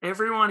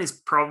 everyone is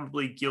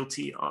probably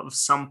guilty of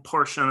some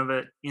portion of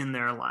it in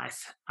their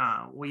life.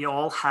 We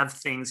all have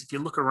things. If you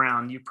look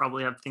around, you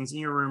probably have things in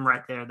your room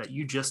right there that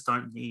you just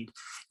don't need.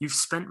 You've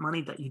spent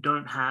money that you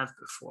don't have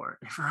before.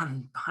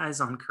 Everyone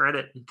buys on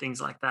credit and things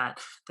like that.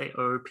 They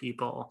owe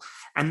people.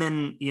 And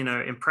then,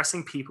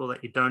 impressing people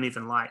that you don't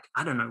even like.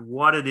 I don't know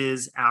what it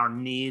is, our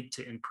need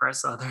to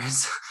impress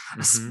others,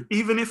 Hmm.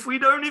 even if we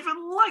don't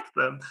even like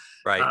them.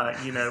 Right.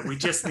 We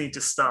just need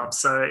to stop.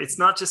 So it's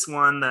not just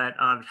one that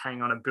I would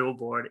hang on a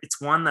billboard. It's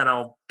one that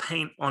I'll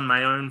paint on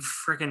my own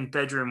friggin'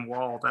 bedroom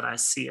wall that I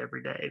see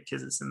every day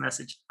because it's a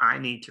message I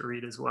need to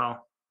read as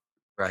well.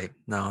 Right.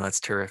 No, that's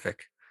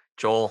terrific.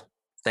 Joel,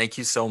 thank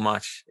you so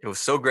much. It was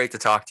so great to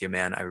talk to you,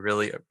 man. I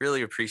really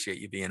appreciate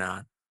you being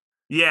on.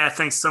 Yeah,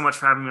 thanks so much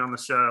for having me on the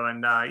show.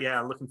 And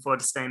yeah, looking forward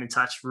to staying in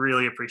touch.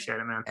 Really appreciate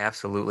it, man.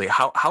 Absolutely.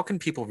 How can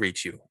people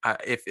reach you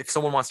if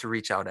someone wants to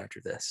reach out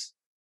after this?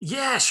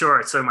 Yeah,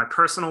 sure. So my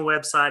personal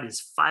website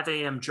is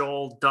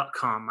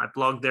 5amjoel.com. I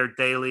blog there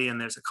daily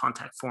and there's a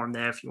contact form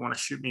there if you want to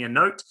shoot me a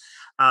note.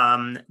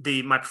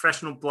 My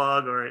professional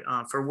blog or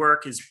for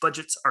work is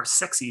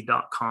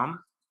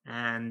budgetsaresexy.com.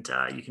 And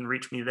you can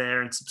reach me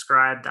there and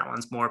subscribe. That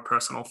one's more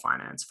personal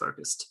finance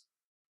focused.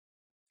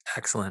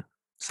 Excellent.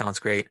 Sounds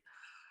great.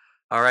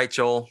 All right,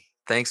 Joel.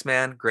 Thanks,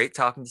 man. Great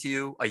talking to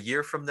you. A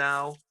year from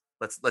now,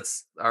 let's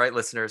all right,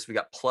 listeners, we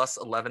got plus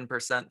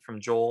 11% from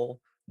Joel,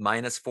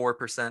 minus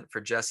 4% for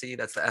Jesse.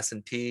 That's the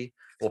S&P.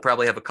 We'll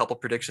probably have a couple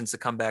predictions to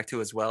come back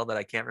to as well that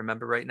I can't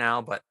remember right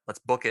now, but let's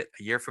book it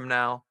a year from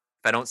now.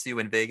 If I don't see you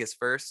in Vegas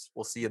first,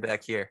 we'll see you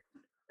back here.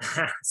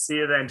 See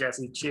you then,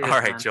 Jesse. All Cheers,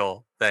 right, man.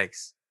 Joel.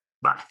 Thanks.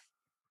 Bye.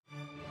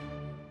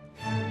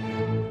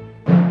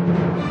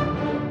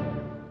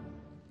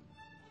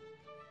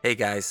 Hey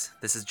guys,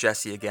 this is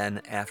Jesse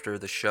again after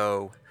the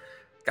show.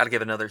 Got to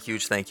give another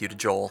huge thank you to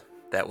Joel.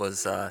 That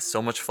was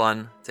so much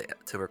fun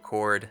to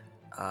record.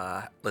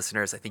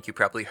 Listeners, I think you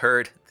probably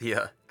heard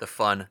the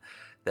fun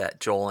that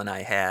Joel and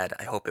I had.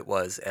 I hope it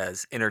was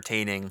as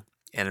entertaining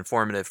and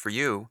informative for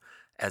you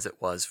as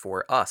it was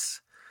for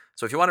us.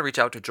 So if you want to reach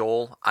out to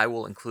Joel, I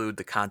will include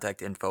the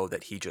contact info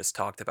that he just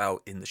talked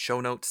about in the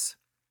show notes.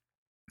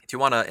 If you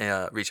want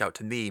to reach out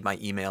to me, my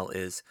email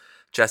is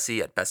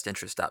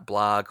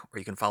jesse@bestinterest.blog, or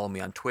you can follow me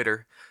on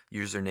Twitter,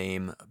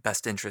 username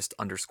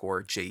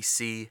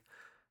bestinterest_JC.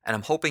 And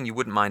I'm hoping you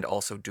wouldn't mind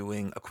also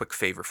doing a quick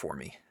favor for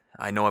me.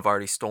 I know I've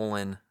already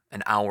stolen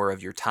an hour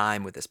of your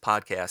time with this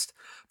podcast,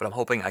 but I'm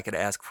hoping I could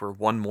ask for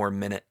one more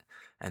minute,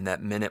 and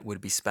that minute would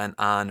be spent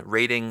on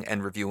rating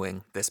and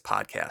reviewing this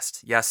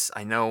podcast. Yes,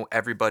 I know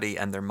everybody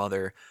and their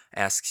mother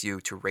asks you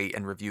to rate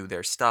and review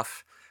their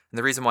stuff, and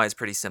the reason why is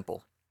pretty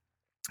simple.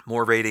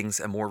 More ratings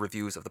and more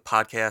reviews of the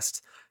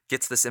podcast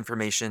gets this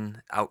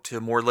information out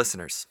to more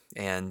listeners,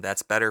 and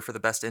that's better for the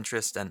best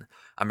interest, and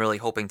I'm really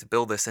hoping to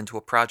build this into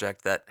a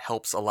project that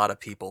helps a lot of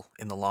people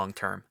in the long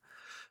term.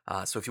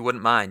 So if you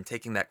wouldn't mind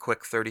taking that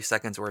quick 30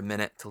 seconds or a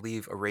minute to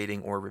leave a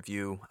rating or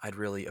review, I'd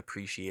really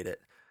appreciate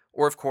it.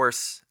 Or of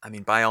course,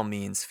 by all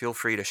means, feel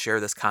free to share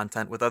this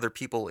content with other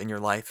people in your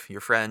life, your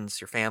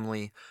friends, your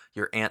family,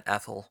 your Aunt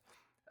Ethel.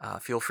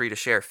 Feel free to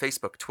share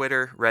Facebook,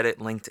 Twitter, Reddit,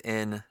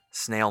 LinkedIn,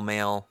 snail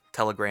mail,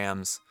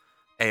 telegrams,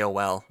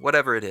 AOL,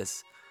 whatever it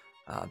is.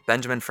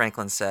 Benjamin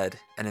Franklin said,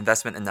 an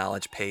investment in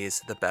knowledge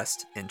pays the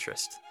best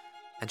interest.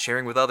 And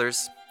sharing with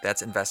others,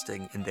 that's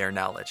investing in their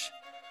knowledge.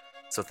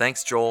 So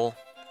thanks, Joel.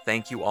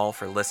 Thank you all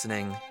for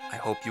listening. I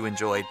hope you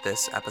enjoyed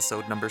this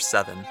episode number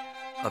 7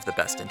 of the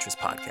Best Interest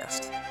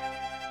Podcast.